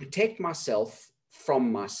to protect myself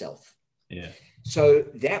from myself. Yeah. So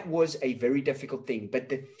that was a very difficult thing. But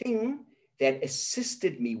the thing that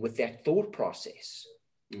assisted me with that thought process,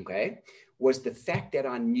 okay, was the fact that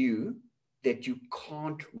I knew that you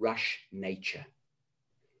can't rush nature.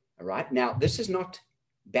 All right. Now, this is not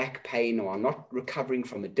back pain, or I'm not recovering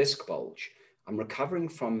from a disc bulge. I'm recovering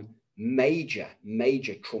from major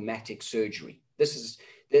traumatic surgery. This is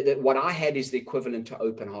what I had is the equivalent to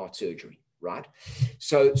open heart surgery, right?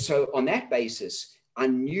 So on that basis, I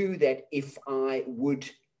knew that if I would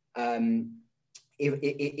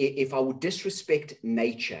if I would disrespect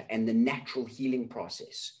nature and the natural healing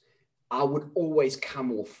process, I would always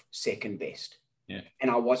come off second best. Yeah.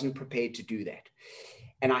 And I wasn't prepared to do that.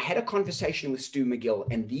 And I had a conversation with Stu McGill,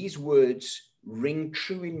 and these words ring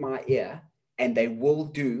true in my ear, and they will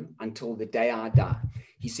do until the day I die.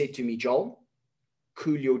 He said to me, Joel,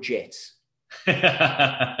 cool your jets.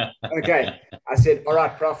 Okay. I said, all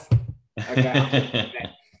right, Prof. Okay.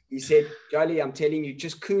 He said, Jolie, I'm telling you,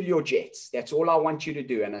 just cool your jets. That's all I want you to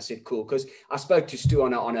do. And I said, cool. Because I spoke to Stu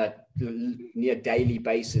on a near daily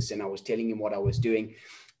basis, and I was telling him what I was doing.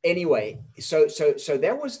 Anyway, so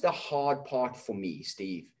that was the hard part for me,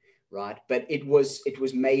 Steve, right? But it was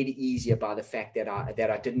made easier by the fact that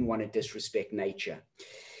I didn't want to disrespect nature.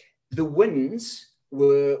 The wins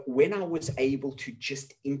were when I was able to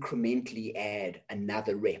just incrementally add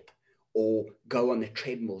another rep, or go on the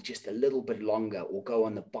treadmill just a little bit longer, or go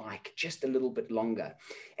on the bike just a little bit longer.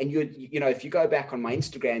 And you know, if you go back on my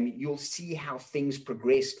Instagram, you'll see how things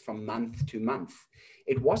progressed from month to month.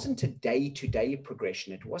 It wasn't a day-to-day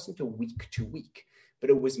progression. It wasn't a week-to-week, but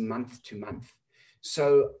it was month-to-month.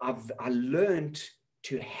 So I learned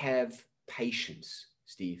to have patience,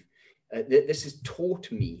 Steve. This has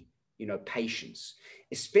taught me, you know, patience,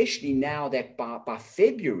 especially now that by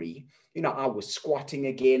February, you know, I was squatting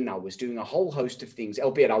again. I was doing a whole host of things,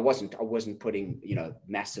 albeit I wasn't putting, you know,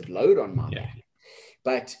 massive load on my back.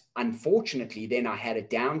 But unfortunately, then I had a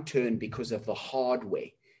downturn because of the hardware.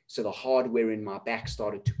 So the hardware in my back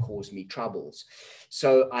started to cause me troubles.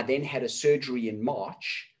 So I then had a surgery in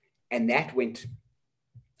March, and that went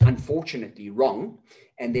unfortunately wrong.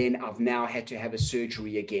 And then I've now had to have a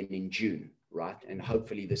surgery again in June, right? And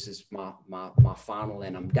hopefully this is my final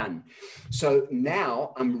and I'm done. So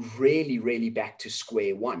now I'm really, really back to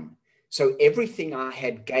square one. So everything I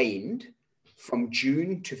had gained from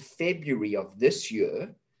June to February of this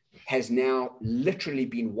year has now literally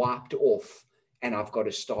been wiped off, and I've got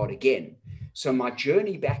to start again. So my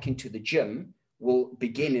journey back into the gym will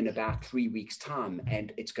begin in about 3 weeks' time.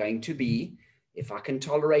 And it's going to be, if I can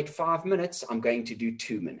tolerate 5 minutes, I'm going to do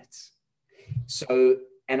 2 minutes. So,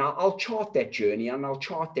 and I'll chart that journey, and I'll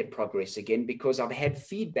chart that progress again, because I've had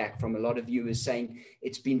feedback from a lot of viewers saying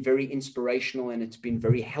it's been very inspirational and it's been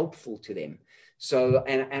very helpful to them. So,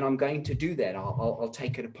 and I'm going to do that. I'll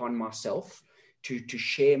take it upon myself to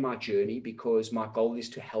share my journey, because my goal is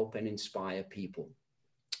to help and inspire people,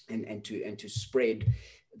 and to spread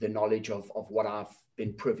the knowledge of what I've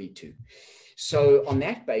been privy to. So on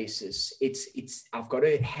that basis, I've got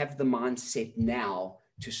to have the mindset now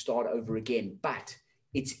to start over again. But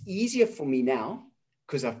it's easier for me now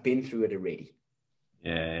because I've been through it already.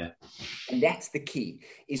 Yeah. And that's the key,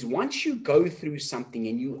 is once you go through something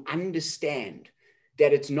and you understand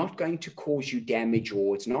that it's not going to cause you damage,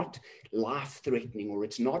 or it's not life-threatening, or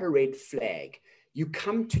it's not a red flag, you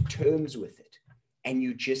come to terms with it and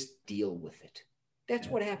you just deal with it. That's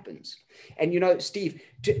what happens. And, you know, Steve,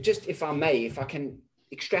 just if I may, if I can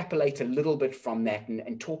extrapolate a little bit from that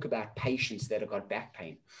and talk about patients that have got back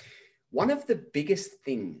pain. One of the biggest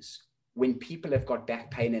things when people have got back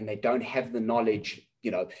pain and they don't have the knowledge,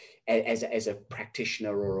 you know, as a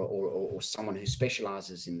practitioner or someone who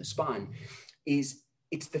specializes in the spine, is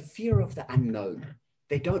it's the fear of the unknown.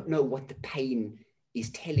 They don't know what the pain is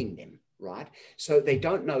telling them, right? So they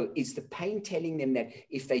don't know, is the pain telling them that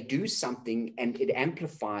if they do something and it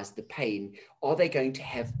amplifies the pain, are they going to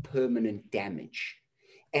have permanent damage?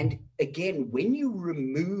 And again, when you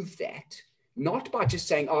remove that, not by just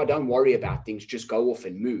saying, oh, don't worry about things, just go off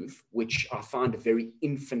and move, which I find a very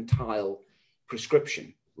infantile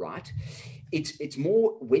prescription, right? It's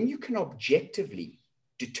more when you can objectively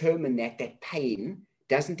determine that pain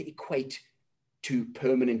doesn't equate to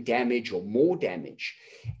permanent damage or more damage,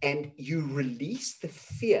 and you release the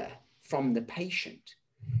fear from the patient.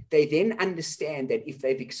 They then understand that if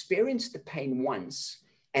they've experienced the pain once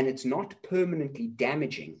and it's not permanently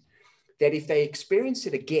damaging, that if they experience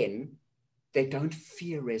it again, they don't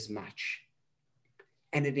fear as much.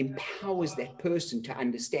 And it empowers that person to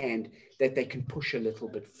understand that they can push a little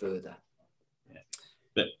bit further.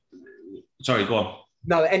 But sorry, go on.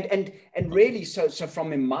 No, and really, so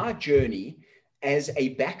from in my journey as a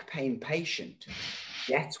back pain patient,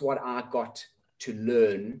 that's what I got to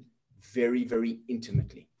learn very, very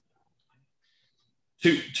intimately.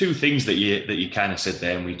 Two things that you kind of said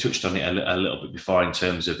there, and we touched on it a little bit before in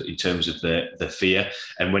terms of the fear.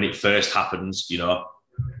 And when it first happens, you know,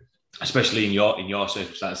 especially in your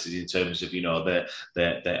circumstances, in terms of, you know,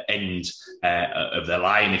 the end of the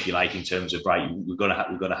line, if you like, in terms of, right, we're gonna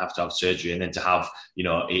have to have surgery, and then to have, you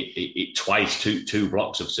know, it twice, two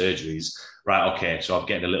blocks of surgeries, right? Okay, so I'm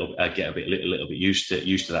getting a little bit used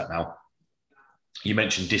to that now. You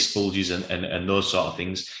mentioned disc bulges and those sort of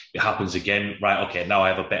things. It happens again, right? Okay, now I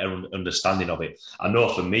have a better understanding of it. I know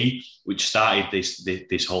for me, which started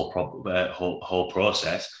this whole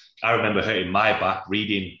process, I remember hurting my back,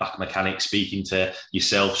 reading back mechanics, speaking to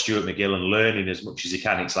yourself, Stuart McGill, and learning as much as you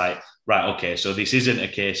can. It's like, right, okay, so this isn't a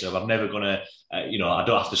case of I'm never going to, I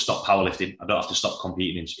don't have to stop powerlifting. I don't have to stop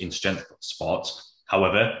competing in strength sports.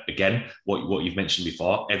 However, again, what you've mentioned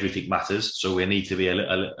before, everything matters. So we need to be a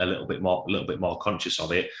little bit more conscious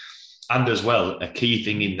of it. And as well, a key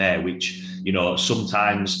thing in there, which, you know,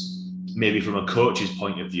 sometimes maybe from a coach's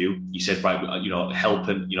point of view, you said, right, you know,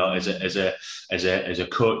 helping, you know, as a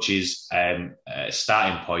coach's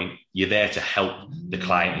starting point, you're there to help the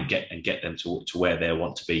client and get them to where they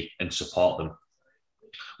want to be and support them.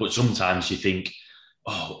 But sometimes you think,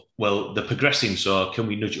 oh, well, they're progressing, so can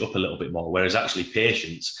we nudge it up a little bit more? Whereas actually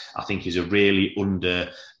patience, I think, is a really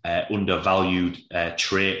undervalued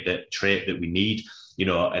trait that we need, you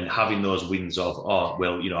know, and having those wins of, oh,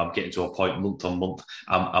 well, you know, I'm getting to a point month on month,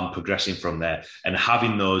 I'm progressing from there, and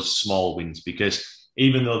having those small wins, because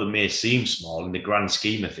even though they may seem small in the grand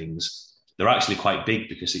scheme of things, they're actually quite big,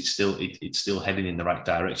 because it's still heading in the right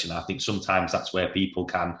direction. I think sometimes that's where people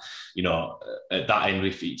can, you know, at that end,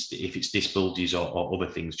 if it's disc bulges or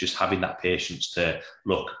other things, just having that patience to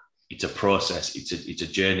look. It's a process, it's a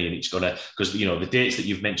journey, and it's gonna, because, you know, the dates that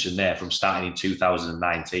you've mentioned there from starting in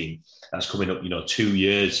 2019, that's coming up, you know, 2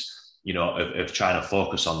 years, you know, of trying to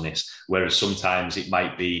focus on this. Whereas sometimes it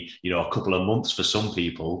might be, you know, a couple of months for some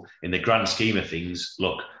people. In the grand scheme of things,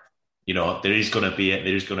 look, you know, there is going to be an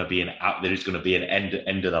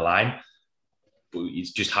end of the line, but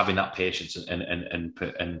it's just having that patience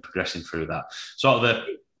and progressing through that. Sort of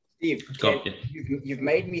Steve, you've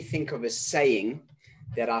made me think of a saying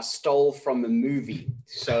that I stole from a movie.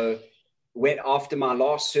 So after my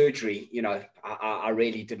last surgery, you know, I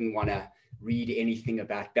really didn't want to read anything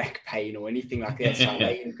about back pain or anything like that. So I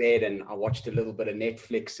lay in bed and I watched a little bit of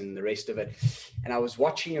Netflix and the rest of it. And I was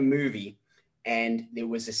watching a movie, and there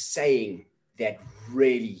was a saying that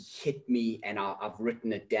really hit me, and I've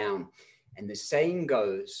written it down. And the saying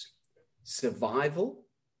goes, survival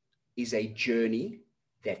is a journey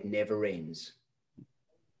that never ends.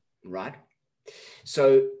 Right?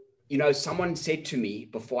 So, you know, someone said to me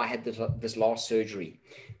before I had this last surgery,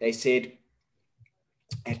 they said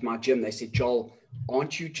at my gym, they said, Joel,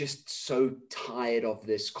 aren't you just so tired of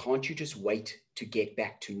this? Can't you just wait to get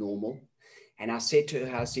back to normal? And I said to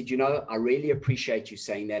her, you know, I really appreciate you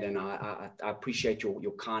saying that. And I appreciate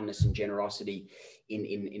your kindness and generosity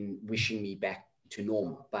in wishing me back to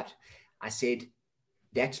normal. But I said,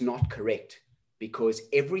 that's not correct, because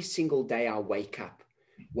every single day I wake up,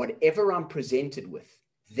 whatever I'm presented with,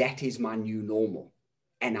 that is my new normal.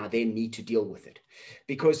 And I then need to deal with it.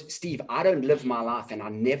 Because, Steve, I don't live my life, and I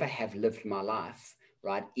never have lived my life,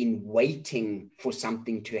 right, in waiting for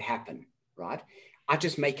something to happen, right? I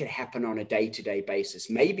just make it happen on a day-to-day basis.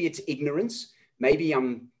 Maybe it's ignorance. Maybe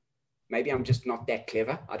I'm just not that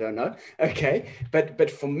clever. I don't know. Okay. But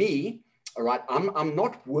for me, all right, I'm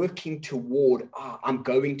not working toward, I'm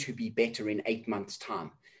going to be better in 8 months'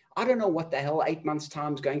 time. I don't know what the hell 8 months'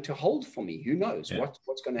 time is going to hold for me. Who knows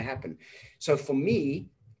what's going to happen? So for me,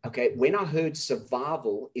 okay, when I heard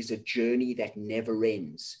survival is a journey that never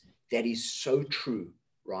ends, that is so true,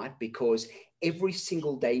 right? Because every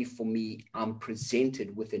single day for me, I'm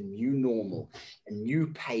presented with a new normal, a new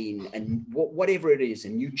pain, and whatever it is, a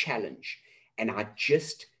new challenge. And I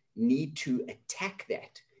just need to attack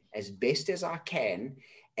that as best as I can.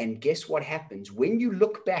 And guess what happens? When you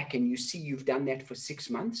look back and you see you've done that for 6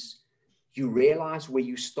 months, you realize where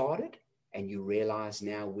you started and you realize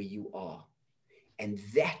now where you are. And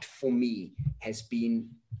that for me has been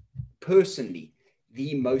personally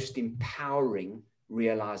the most empowering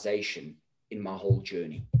realization in my whole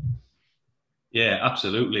journey. Yeah,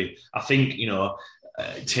 absolutely. I think, you know,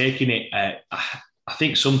 taking it, I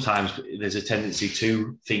think sometimes there's a tendency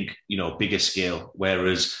to think, you know, bigger scale,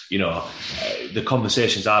 whereas, you know, the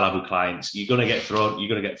conversations I'll have with clients, you're going to get thrown,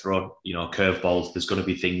 you know, curveballs. There's going to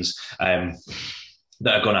be things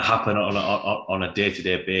that are going to happen on a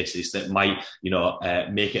day-to-day basis that might, you know,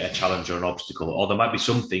 make it a challenge or an obstacle. Or there might be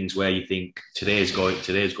some things where you think today's going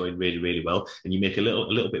really, really well, and you make a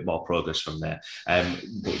little bit more progress from there.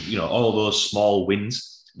 But, you know, all those small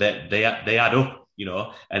wins, that they add up.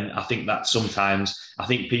 and I think that sometimes, I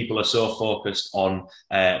think people are so focused on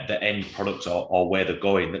the end product or where they're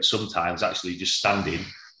going that sometimes actually just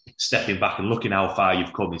stepping back and looking how far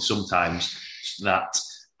you've come is sometimes that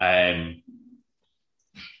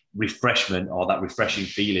refreshment or that refreshing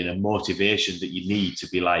feeling and motivation that you need to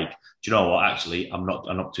be like, do you know what, actually I'm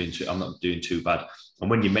not doing too bad. And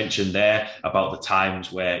when you mentioned there about the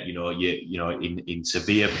times where you're in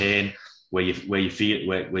severe pain, where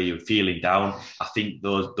you're feeling down, I think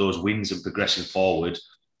those wins and progressing forward,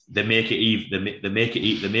 they make it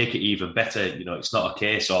even better. It's not a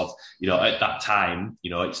case of, at that time,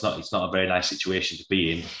 it's not a very nice situation to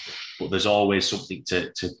be in, but there's always something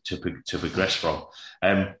to progress from.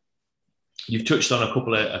 You've touched on a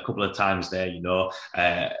couple of times there,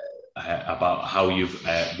 about how you've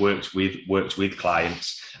worked with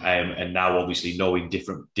clients, and now obviously knowing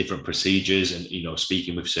different procedures and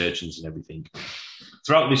speaking with surgeons and everything.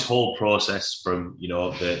 Throughout this whole process, from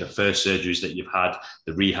the first surgeries that you've had,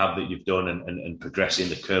 the rehab that you've done, and progressing,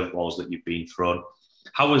 the curveballs that you've been thrown,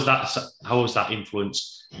 how has that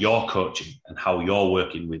influenced your coaching and how you're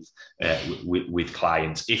working with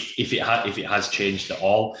clients, if it has changed at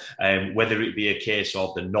all, whether it be a case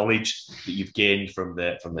of the knowledge that you've gained from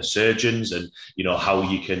the surgeons, and how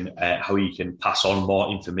you can pass on more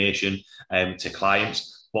information to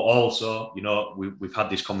clients. But also, we've had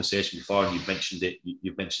this conversation before, and you've mentioned it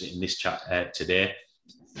in this chat today,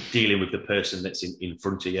 dealing with the person that's in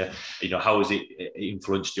front of you. How has it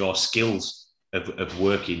influenced your skills of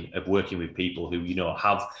working with people who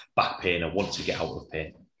have back pain and want to get out of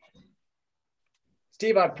pain?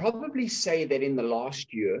 Steve, I'd probably say that in the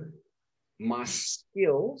last year, my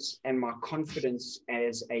skills and my confidence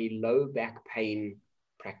as a low back pain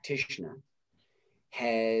practitioner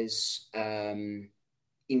has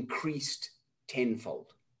increased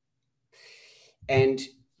tenfold. And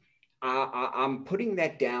I'm putting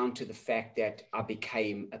that down to the fact that I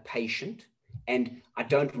became a patient, and I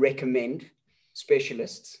don't recommend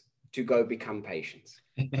specialists to go become patients.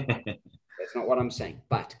 That's not what I'm saying.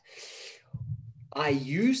 But I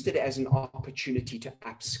used it as an opportunity to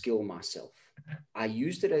upskill myself. I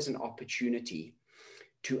used it as an opportunity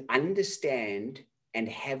to understand and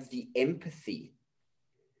have the empathy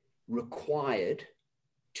required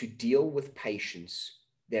to deal with patients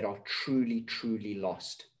that are truly, truly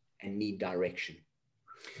lost and need direction.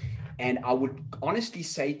 And I would honestly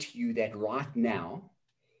say to you that right now,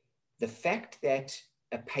 the fact that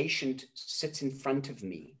a patient sits in front of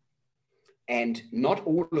me, and not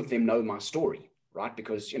all of them know my story, right?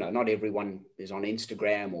 Because, not everyone is on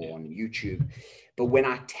Instagram or on YouTube. But when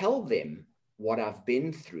I tell them what I've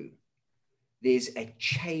been through, there's a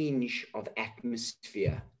change of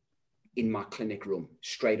atmosphere in my clinic room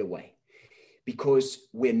straight away, because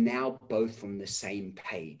we're now both on the same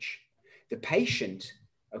page. The patient,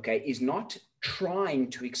 is not trying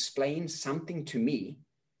to explain something to me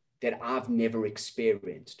that I've never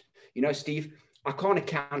experienced. Steve, I can't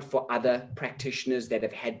account for other practitioners that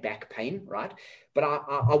have had back pain, right? But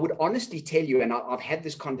I would honestly tell you, and I've had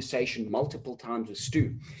this conversation multiple times with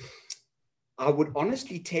Stu, I would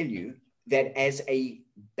honestly tell you that as a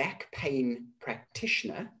back pain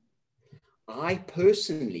practitioner, I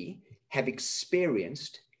personally have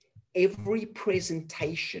experienced every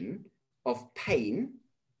presentation of pain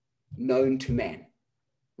known to man,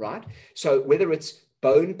 right? So whether it's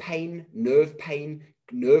bone pain, nerve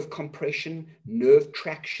compression, nerve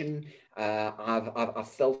traction. I've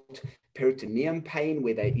felt peritoneum pain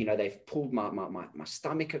where they've pulled my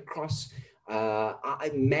stomach across.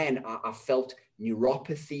 I felt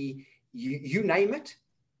neuropathy. You name it,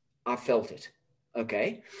 I felt it.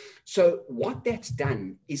 Okay. So what that's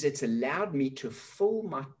done is it's allowed me to fill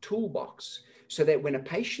my toolbox so that when a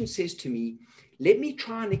patient says to me, let me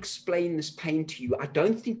try and explain this pain to you, I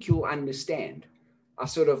don't think you'll understand. I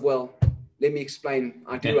sort of, let me explain.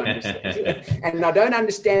 I do understand. And I don't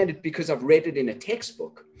understand it because I've read it in a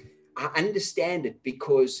textbook. I understand it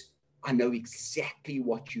because I know exactly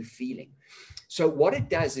what you're feeling. So what it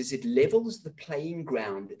does is it levels the playing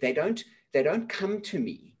ground. They don't come to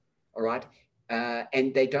me, all right,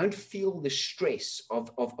 and they don't feel the stress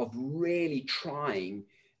of really trying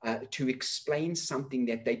to explain something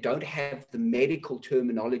that they don't have the medical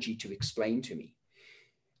terminology to explain to me.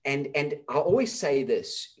 And I always say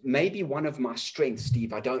this, maybe one of my strengths,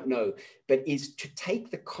 Steve, I don't know, but is to take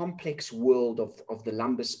the complex world of the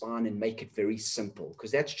lumbar spine and make it very simple, because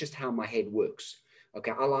that's just how my head works.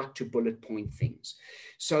 Okay, I like to bullet point things.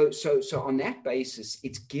 So on that basis,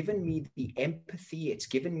 it's given me the empathy, it's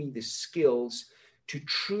given me the skills to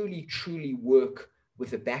truly, truly work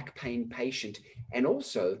with a back pain patient, and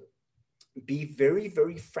also be very,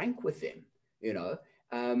 very frank with them.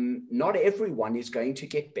 Not everyone is going to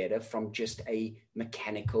get better from just a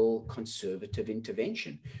mechanical conservative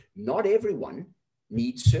intervention. Not everyone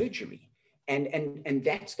needs surgery. And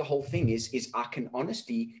that's the whole thing is I can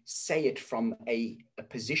honestly say it from a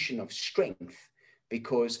position of strength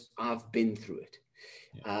because I've been through it.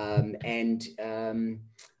 Yeah.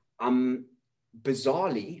 I'm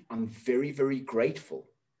very, very grateful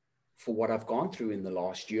for what I've gone through in the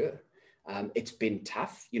last year. It's been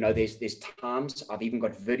tough. There's times I've even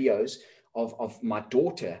got videos of my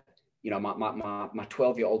daughter, my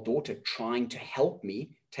 12-year-old daughter trying to help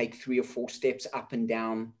me take 3 or 4 steps up and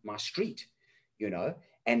down my street,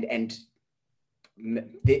 and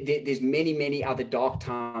there's many, many other dark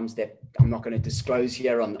times that I'm not going to disclose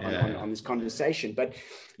here on this conversation, but,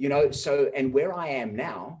 and where I am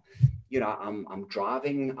now, I'm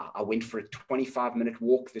driving. I went for a 25-minute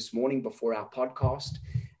walk this morning before our podcast.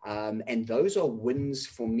 And those are wins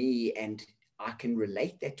for me. And I can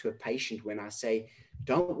relate that to a patient when I say,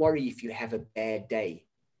 don't worry if you have a bad day,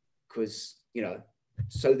 because,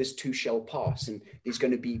 so this too shall pass and there's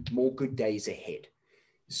going to be more good days ahead.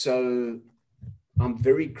 So I'm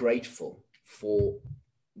very grateful for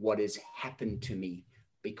what has happened to me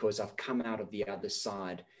because I've come out of the other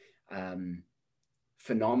side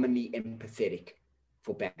phenomenally empathetic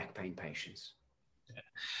for back pain patients.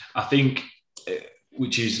 I think,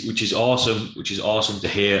 which is awesome to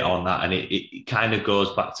hear on that, and it kind of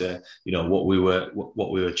goes back to what we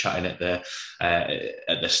were chatting at the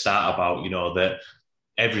start about, that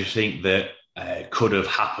everything that could have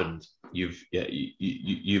happened you've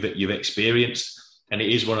experienced, and it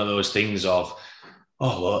is one of those things of,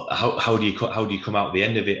 oh well, how do you come out the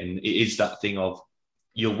end of it, and it is that thing of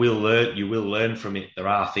you will learn from it. There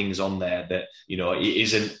are things on there that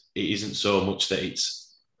it isn't so much that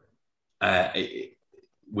it's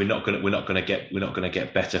we're not going to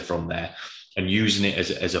get better from there, and using it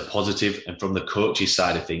as a positive. And from the coach's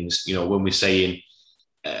side of things, when we're saying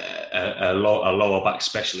a lower back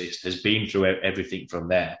specialist has been through everything from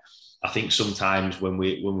there, I think sometimes when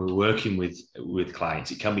we're working with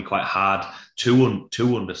clients, it can be quite hard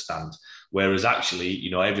to understand. Whereas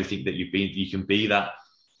actually, everything that you've been, you can be that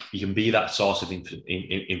source of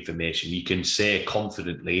information. You can say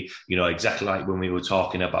confidently, exactly like when we were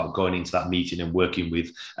talking about going into that meeting and working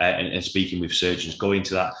with and speaking with surgeons, go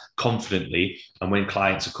into that confidently. And when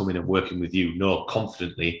clients are coming and working with you, know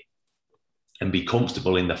confidently and be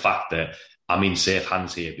comfortable in the fact that I'm in safe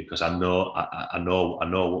hands here because I know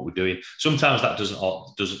what we're doing. Sometimes that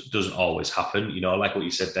doesn't always happen. Like what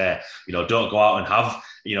you said there. Don't go out and have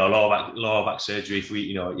lower back surgery if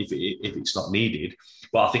it's not needed.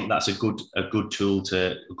 But I think that's a good tool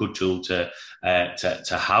to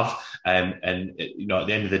have. And at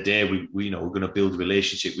the end of the day, we're going to build a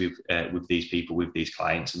relationship with these people, with these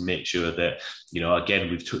clients, and make sure that again,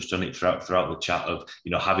 we've touched on it throughout the chat of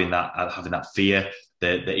having that fear.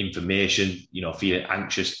 The information, feel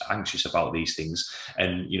anxious about these things,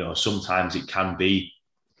 and sometimes it can be,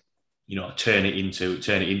 turn it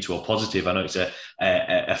into a positive. I know it's a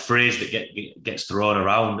phrase that gets thrown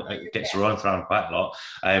around quite a lot,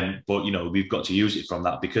 but we've got to use it from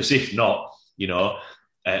that, because if not,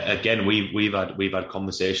 again, we've had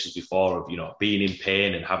conversations before of being in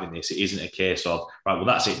pain and having this. It isn't a case of right, well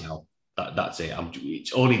that's it now. That's it.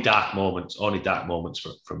 It's only dark moments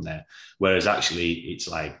from there. Whereas actually, it's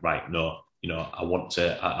like, right, no, I want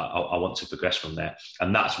to progress from there,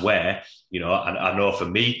 and that's where I know for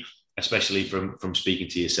me, especially from speaking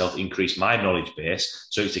to yourself, increase my knowledge base.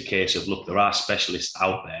 So it's a case of, look, there are specialists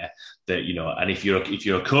out there that and if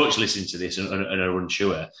you're a coach listening to this and are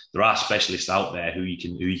unsure, there are specialists out there who you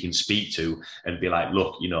can speak to and be like,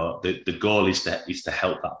 look, the goal is to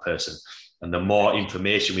help that person. And the more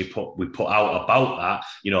information we put out about that,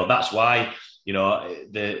 that's why,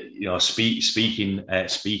 speaking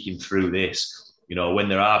through this, when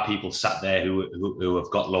there are people sat there who have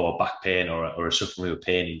got lower back pain or are suffering with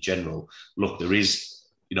pain in general, look, there is,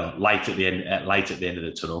 light at the end of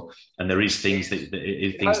the tunnel, and there is things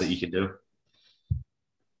that you can do.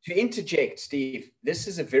 To interject, Steve, this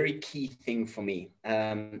is a very key thing for me.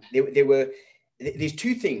 There's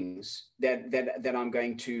 2 things that I'm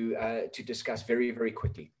going to discuss very, very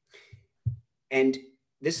quickly. And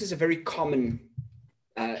this is a very common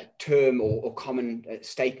term or common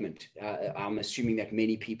statement. I'm assuming that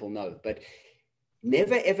many people know, but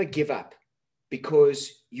never, ever give up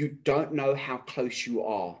because you don't know how close you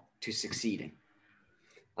are to succeeding.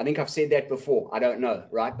 I think I've said that before. I don't know,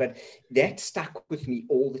 right? But that stuck with me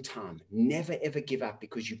all the time. Never, ever give up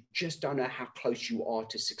because you just don't know how close you are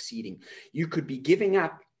to succeeding. You could be giving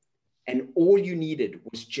up and all you needed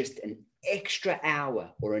was just an extra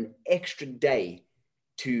hour or an extra day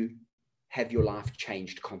to have your life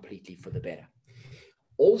changed completely for the better.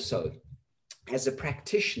 Also, as a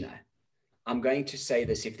practitioner, I'm going to say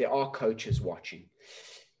this, if there are coaches watching,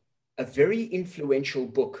 a very influential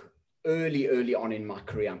book early on in my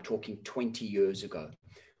career, I'm talking 20 years ago,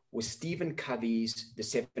 was Stephen Covey's The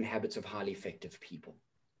 7 Habits of Highly Effective People,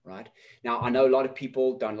 right? Now, I know a lot of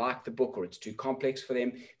people don't like the book or it's too complex for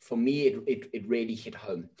them. For me, it really hit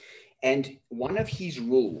home. And one of his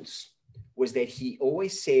rules was that he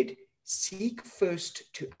always said, seek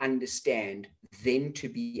first to understand, then to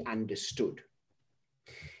be understood.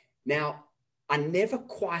 Now, I never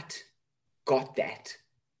quite got that,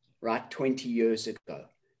 right? 20 years ago.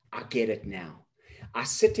 I get it now. I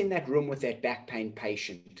sit in that room with that back pain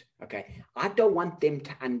patient, okay? I don't want them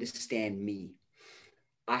to understand me.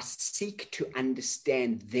 I seek to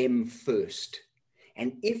understand them first.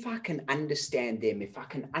 And if I can understand them, if I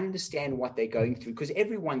can understand what they're going through, because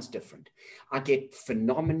everyone's different. I get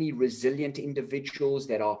phenomenally resilient individuals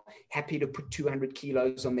that are happy to put 200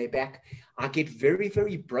 kilos on their back. I get very,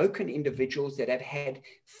 very broken individuals that have had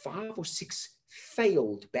 5 or 6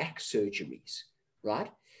 failed back surgeries, right?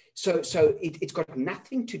 So it's got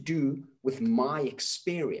nothing to do with my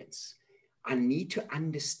experience. I need to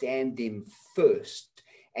understand them first.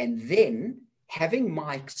 And then having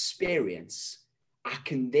my experience, I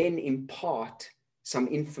can then impart some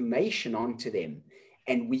information onto them,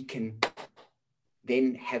 and we can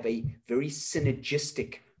then have a very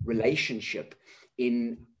synergistic relationship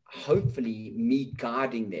in hopefully me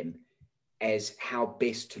guiding them as how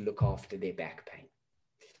best to look after their back pain.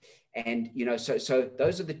 And, you know, so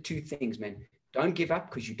those are the 2 things, man. Don't give up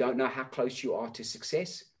because you don't know how close you are to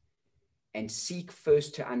success, and seek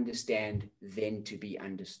first to understand, then to be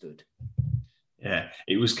understood. Yeah,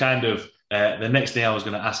 it was kind of the next thing I was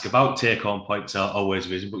going to ask about take-home points are always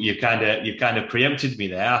vision, but you kind of preempted me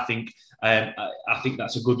there. I think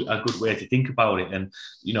that's a good way to think about it. And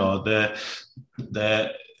you know, the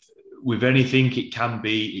with anything, it can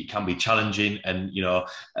be challenging. And you know,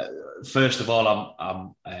 first of all,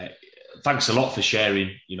 I'm thanks a lot for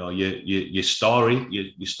sharing, you know, your story,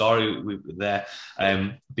 your story there,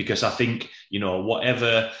 because I think, you know,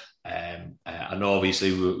 whatever. I know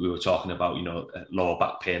obviously we were talking about, you know, lower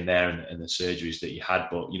back pain there and the surgeries that you had,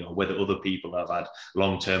 but, you know, whether other people have had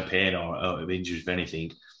long-term pain or injuries or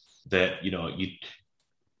anything, that, you know,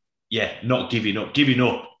 not giving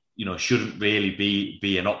up, you know, shouldn't really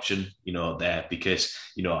be an option, you know, there, because,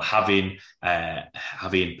 you know, having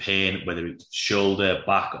pain, whether it's shoulder,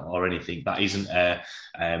 back or anything, that isn't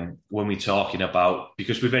when we're talking about,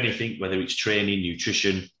 because with anything, whether it's training,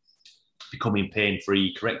 nutrition, becoming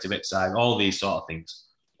pain-free, corrective exercise, all these sort of things.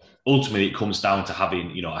 Ultimately, it comes down to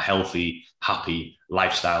having, you know, a healthy, happy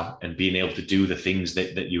lifestyle and being able to do the things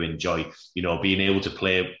that you enjoy. You know, being able to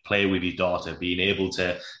play with your daughter, being able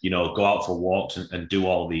to, you know, go out for walks and do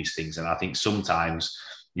all these things. And I think sometimes,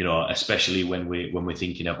 you know, especially when we're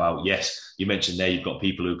thinking about, yes, you mentioned there you've got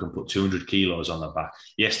people who can put 200 kilos on their back.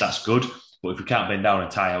 Yes, that's good. But if we can't bend down and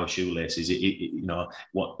tie our shoelaces, you know,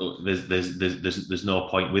 there's no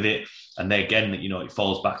point with it. And then again, you know, it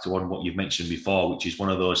falls back to what you've mentioned before, which is one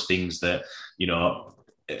of those things that, you know,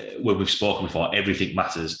 when we've spoken before, everything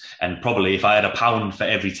matters. And probably if I had £1 for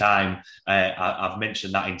every time I've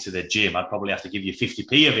mentioned that into the gym, I'd probably have to give you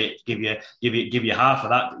 50p of it, give you half of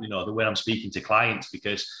that, you know, the way I'm speaking to clients,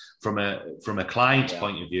 because from a client's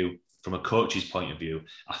point of view, from a coach's point of view,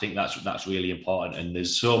 I think that's really important. And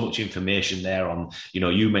there's so much information there on, you know,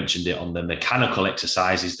 you mentioned it, on the mechanical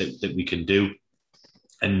exercises that we can do,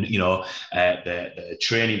 and, you know, the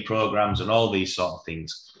training programs and all these sort of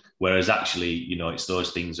things. Whereas actually, you know, it's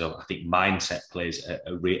those things of, I think mindset plays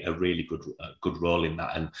a really good role in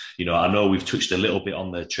that. And, you know, I know we've touched a little bit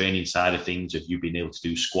on the training side of things, of you being able to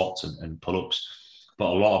do squats and pull-ups, but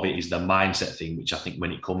a lot of it is the mindset thing, which I think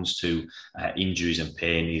when it comes to injuries and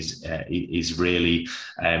pain is really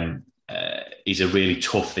is a really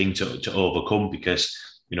tough thing to overcome, because,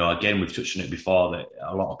 you know, again, we've touched on it before, that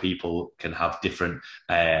a lot of people can have different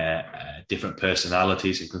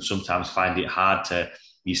personalities and can sometimes find it hard to,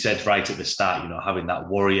 you said right at the start, you know, having that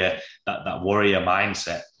warrior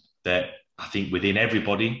mindset, that I think within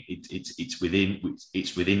everybody, it's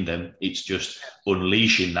within them. It's just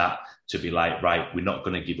unleashing that to be like, right, we're not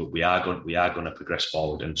going to give up. We are going to progress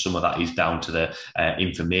forward. And some of that is down to the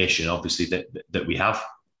information, obviously, that we have.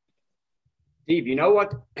 Steve, you know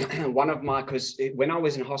what? Because when I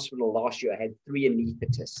was in hospital last year, I had 3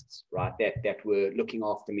 anaesthetists, right, that were looking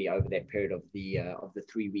after me over that period of the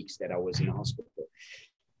 3 weeks that I was in hospital.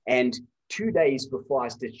 And 2 days before I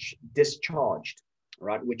was discharged,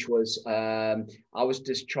 right? Which was, I was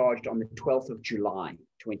discharged on the 12th of July,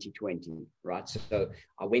 2020, right? So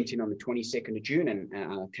I went in on the 22nd of June and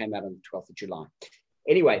I came out on the 12th of July.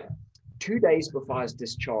 Anyway, 2 days before I was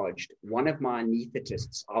discharged, one of my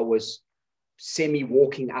anesthetists, I was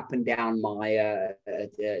semi-walking up and down my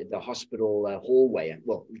the hospital hallway,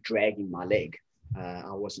 well, dragging my leg.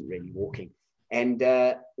 I wasn't really walking. And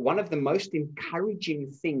one of the most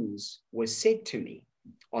encouraging things was said to me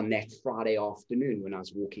on that Friday afternoon when I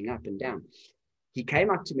was walking up and down. He came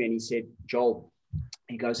up to me and he said, Joel,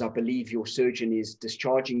 he goes, I believe your surgeon is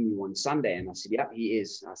discharging you on Sunday. And I said, yeah, he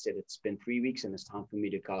is. I said, it's been 3 weeks and it's time for me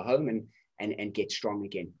to go home and get strong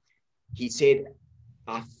again. He said,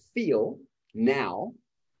 I feel now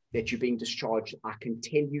that you're being discharged, I can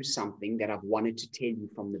tell you something that I've wanted to tell you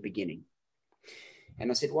from the beginning. And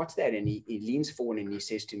I said, what's that? And he leans forward and he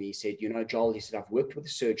says to me, he said, you know, Joel, he said, I've worked with a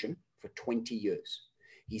surgeon for 20 years.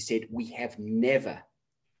 He said, we have never,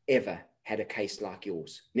 ever had a case like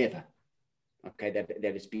yours. Never. Okay, that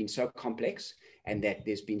it's been so complex and that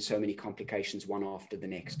there's been so many complications one after the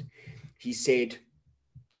next. He said,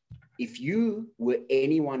 if you were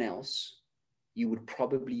anyone else, you would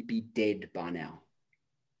probably be dead by now.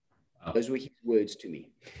 Oh. Those were his words to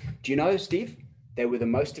me. Do you know, Steve? They were the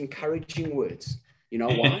most encouraging words. You know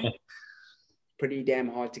why? Pretty damn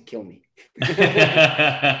hard to kill me.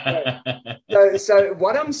 So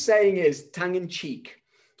what I'm saying is tongue in cheek,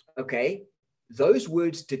 okay? Those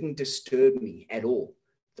words didn't disturb me at all.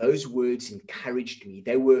 Those words encouraged me.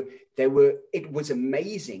 It was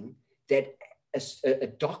amazing that a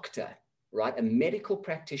doctor, right, a medical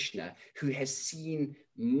practitioner who has seen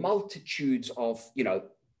multitudes of,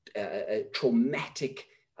 traumatic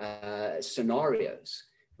scenarios,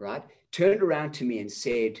 right, turned around to me and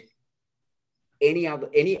said, any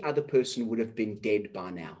other person would have been dead by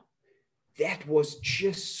now. That was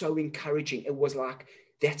just so encouraging. It was like,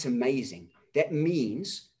 that's amazing. That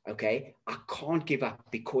means, okay, I can't give up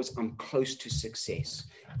because I'm close to success.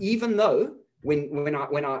 Even though when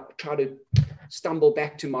I try to stumble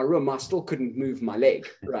back to my room, I still couldn't move my leg,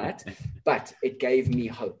 right? But it gave me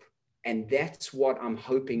hope. And that's what I'm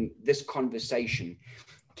hoping this conversation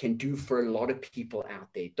can do for a lot of people out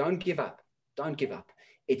there. Don't give up. Don't give up.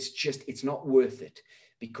 It's not worth it,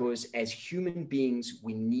 because as human beings,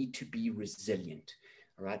 we need to be resilient,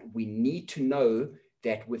 all right? We need to know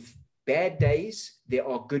that with bad days, there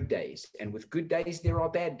are good days. And with good days, there are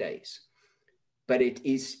bad days. But it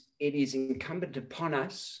is incumbent upon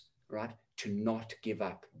us, right, to not give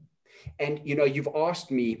up. And, you've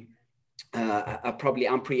asked me,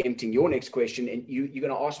 I'm preempting your next question, and you're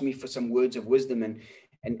going to ask me for some words of wisdom,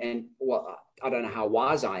 and well, I don't know how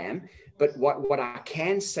wise I am, but what I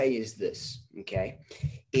can say is this, okay,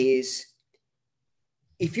 is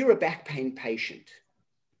if you're a back pain patient,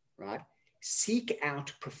 right, seek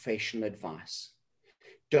out professional advice.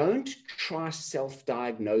 Don't try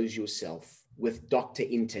self-diagnose yourself with Dr.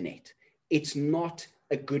 Internet. It's not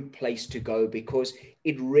a good place to go, because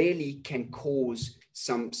it really can cause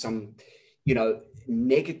some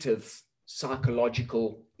negative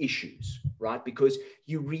psychological issues, right? Because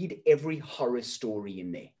you read every horror story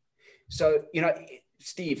in there. So,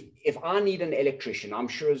 Steve, if I need an electrician, I'm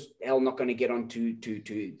sure as hell not going to get onto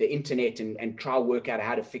to the internet and try to work out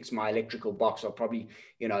how to fix my electrical box. I'll probably,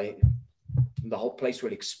 the whole place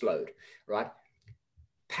will explode, right?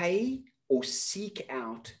 Pay or seek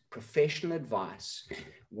out professional advice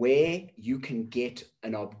where you can get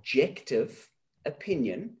an objective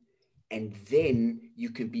opinion, and then you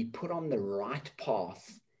can be put on the right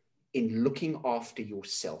path in looking after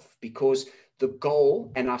yourself. Because the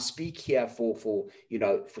goal, and I speak here for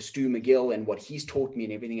Stu McGill and what he's taught me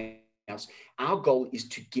and everything else, our goal is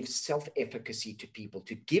to give self-efficacy to people,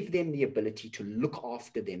 to give them the ability to look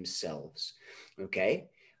after themselves, okay?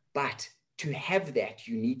 But to have that,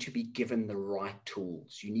 you need to be given the right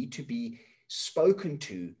tools. You need to be spoken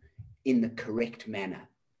to in the correct manner.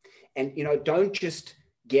 And, don't just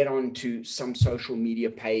get onto some social media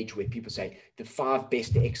page where people say the 5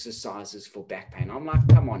 best exercises for back pain. I'm like,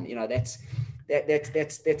 come on,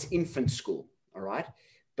 that's infant school, all right?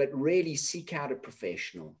 But really seek out a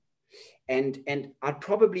professional. And I'd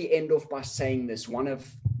probably end off by saying this, one of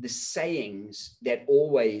the sayings that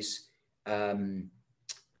always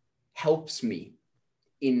helps me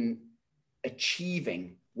in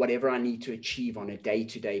achieving whatever I need to achieve on a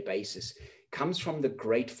day-to-day basis comes from the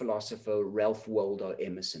great philosopher Ralph Waldo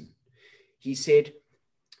Emerson. He said,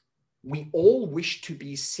 we all wish to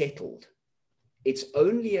be settled. It's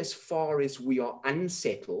only as far as we are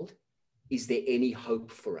unsettled is there any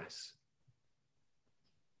hope for us.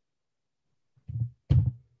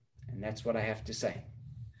 And that's what I have to say.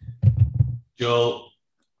 Joel,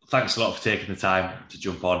 thanks a lot for taking the time to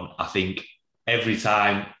jump on. I think every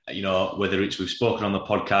time, whether it's we've spoken on the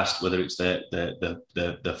podcast, whether it's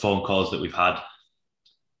the phone calls that we've had,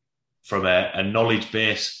 from a knowledge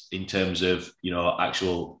base in terms of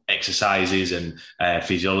actual exercises and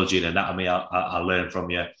physiology and anatomy, I learn from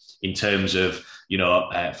you. In terms of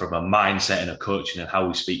from a mindset and a coaching and how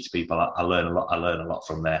we speak to people, I learn a lot. I learn a lot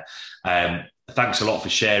from there. Thanks a lot for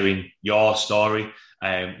sharing your story.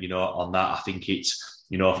 On that, I think it's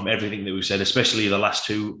from everything that we've said, especially the last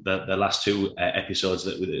two episodes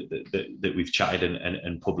that we've chatted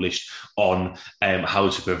and published on how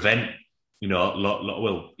to prevent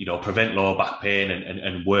prevent lower back pain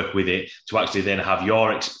and work with it, to actually then have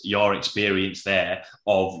your experience there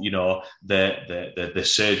of the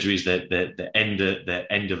surgeries, the end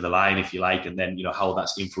of the line, if you like, and then how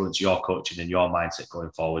that's influenced your coaching and your mindset going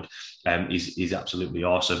forward is absolutely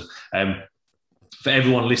awesome. For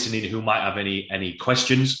everyone listening who might have any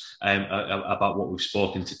questions about what we've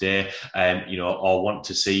spoken today, or want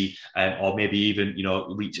to see, or maybe even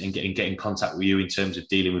reach and get in contact with you in terms of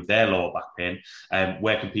dealing with their lower back pain,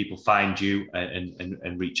 where can people find you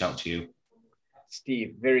and reach out to you?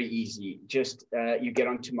 Steve, very easy. Just you get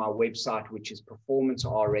onto my website, which is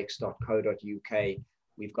performancerx.co.uk.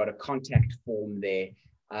 We've got a contact form there.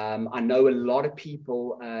 I know a lot of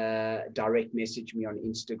people direct message me on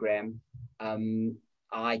Instagram.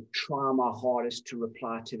 I try my hardest to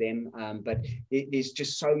reply to them, but there's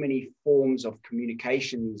just so many forms of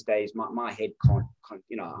communication these days. My head can't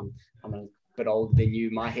I'm a bit older than you.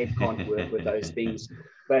 My head can't work with those things.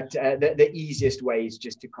 But the easiest way is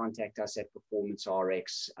just to contact us at Performance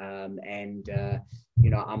RX. I'm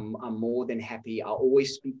more than happy. I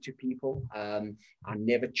always speak to people. I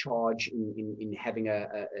never charge in having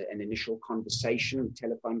an initial conversation,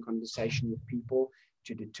 telephone conversation with people,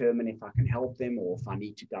 to determine if I can help them or if I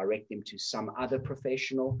need to direct them to some other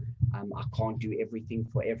professional. I can't do everything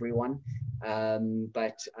for everyone,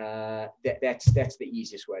 but that's the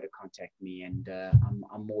easiest way to contact me, and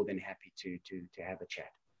I'm more than happy to have a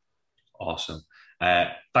chat. Awesome.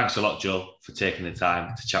 Thanks a lot, Joel, for taking the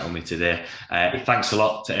time to chat with me today. Thanks a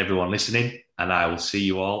lot to everyone listening, and I will see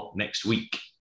you all next week.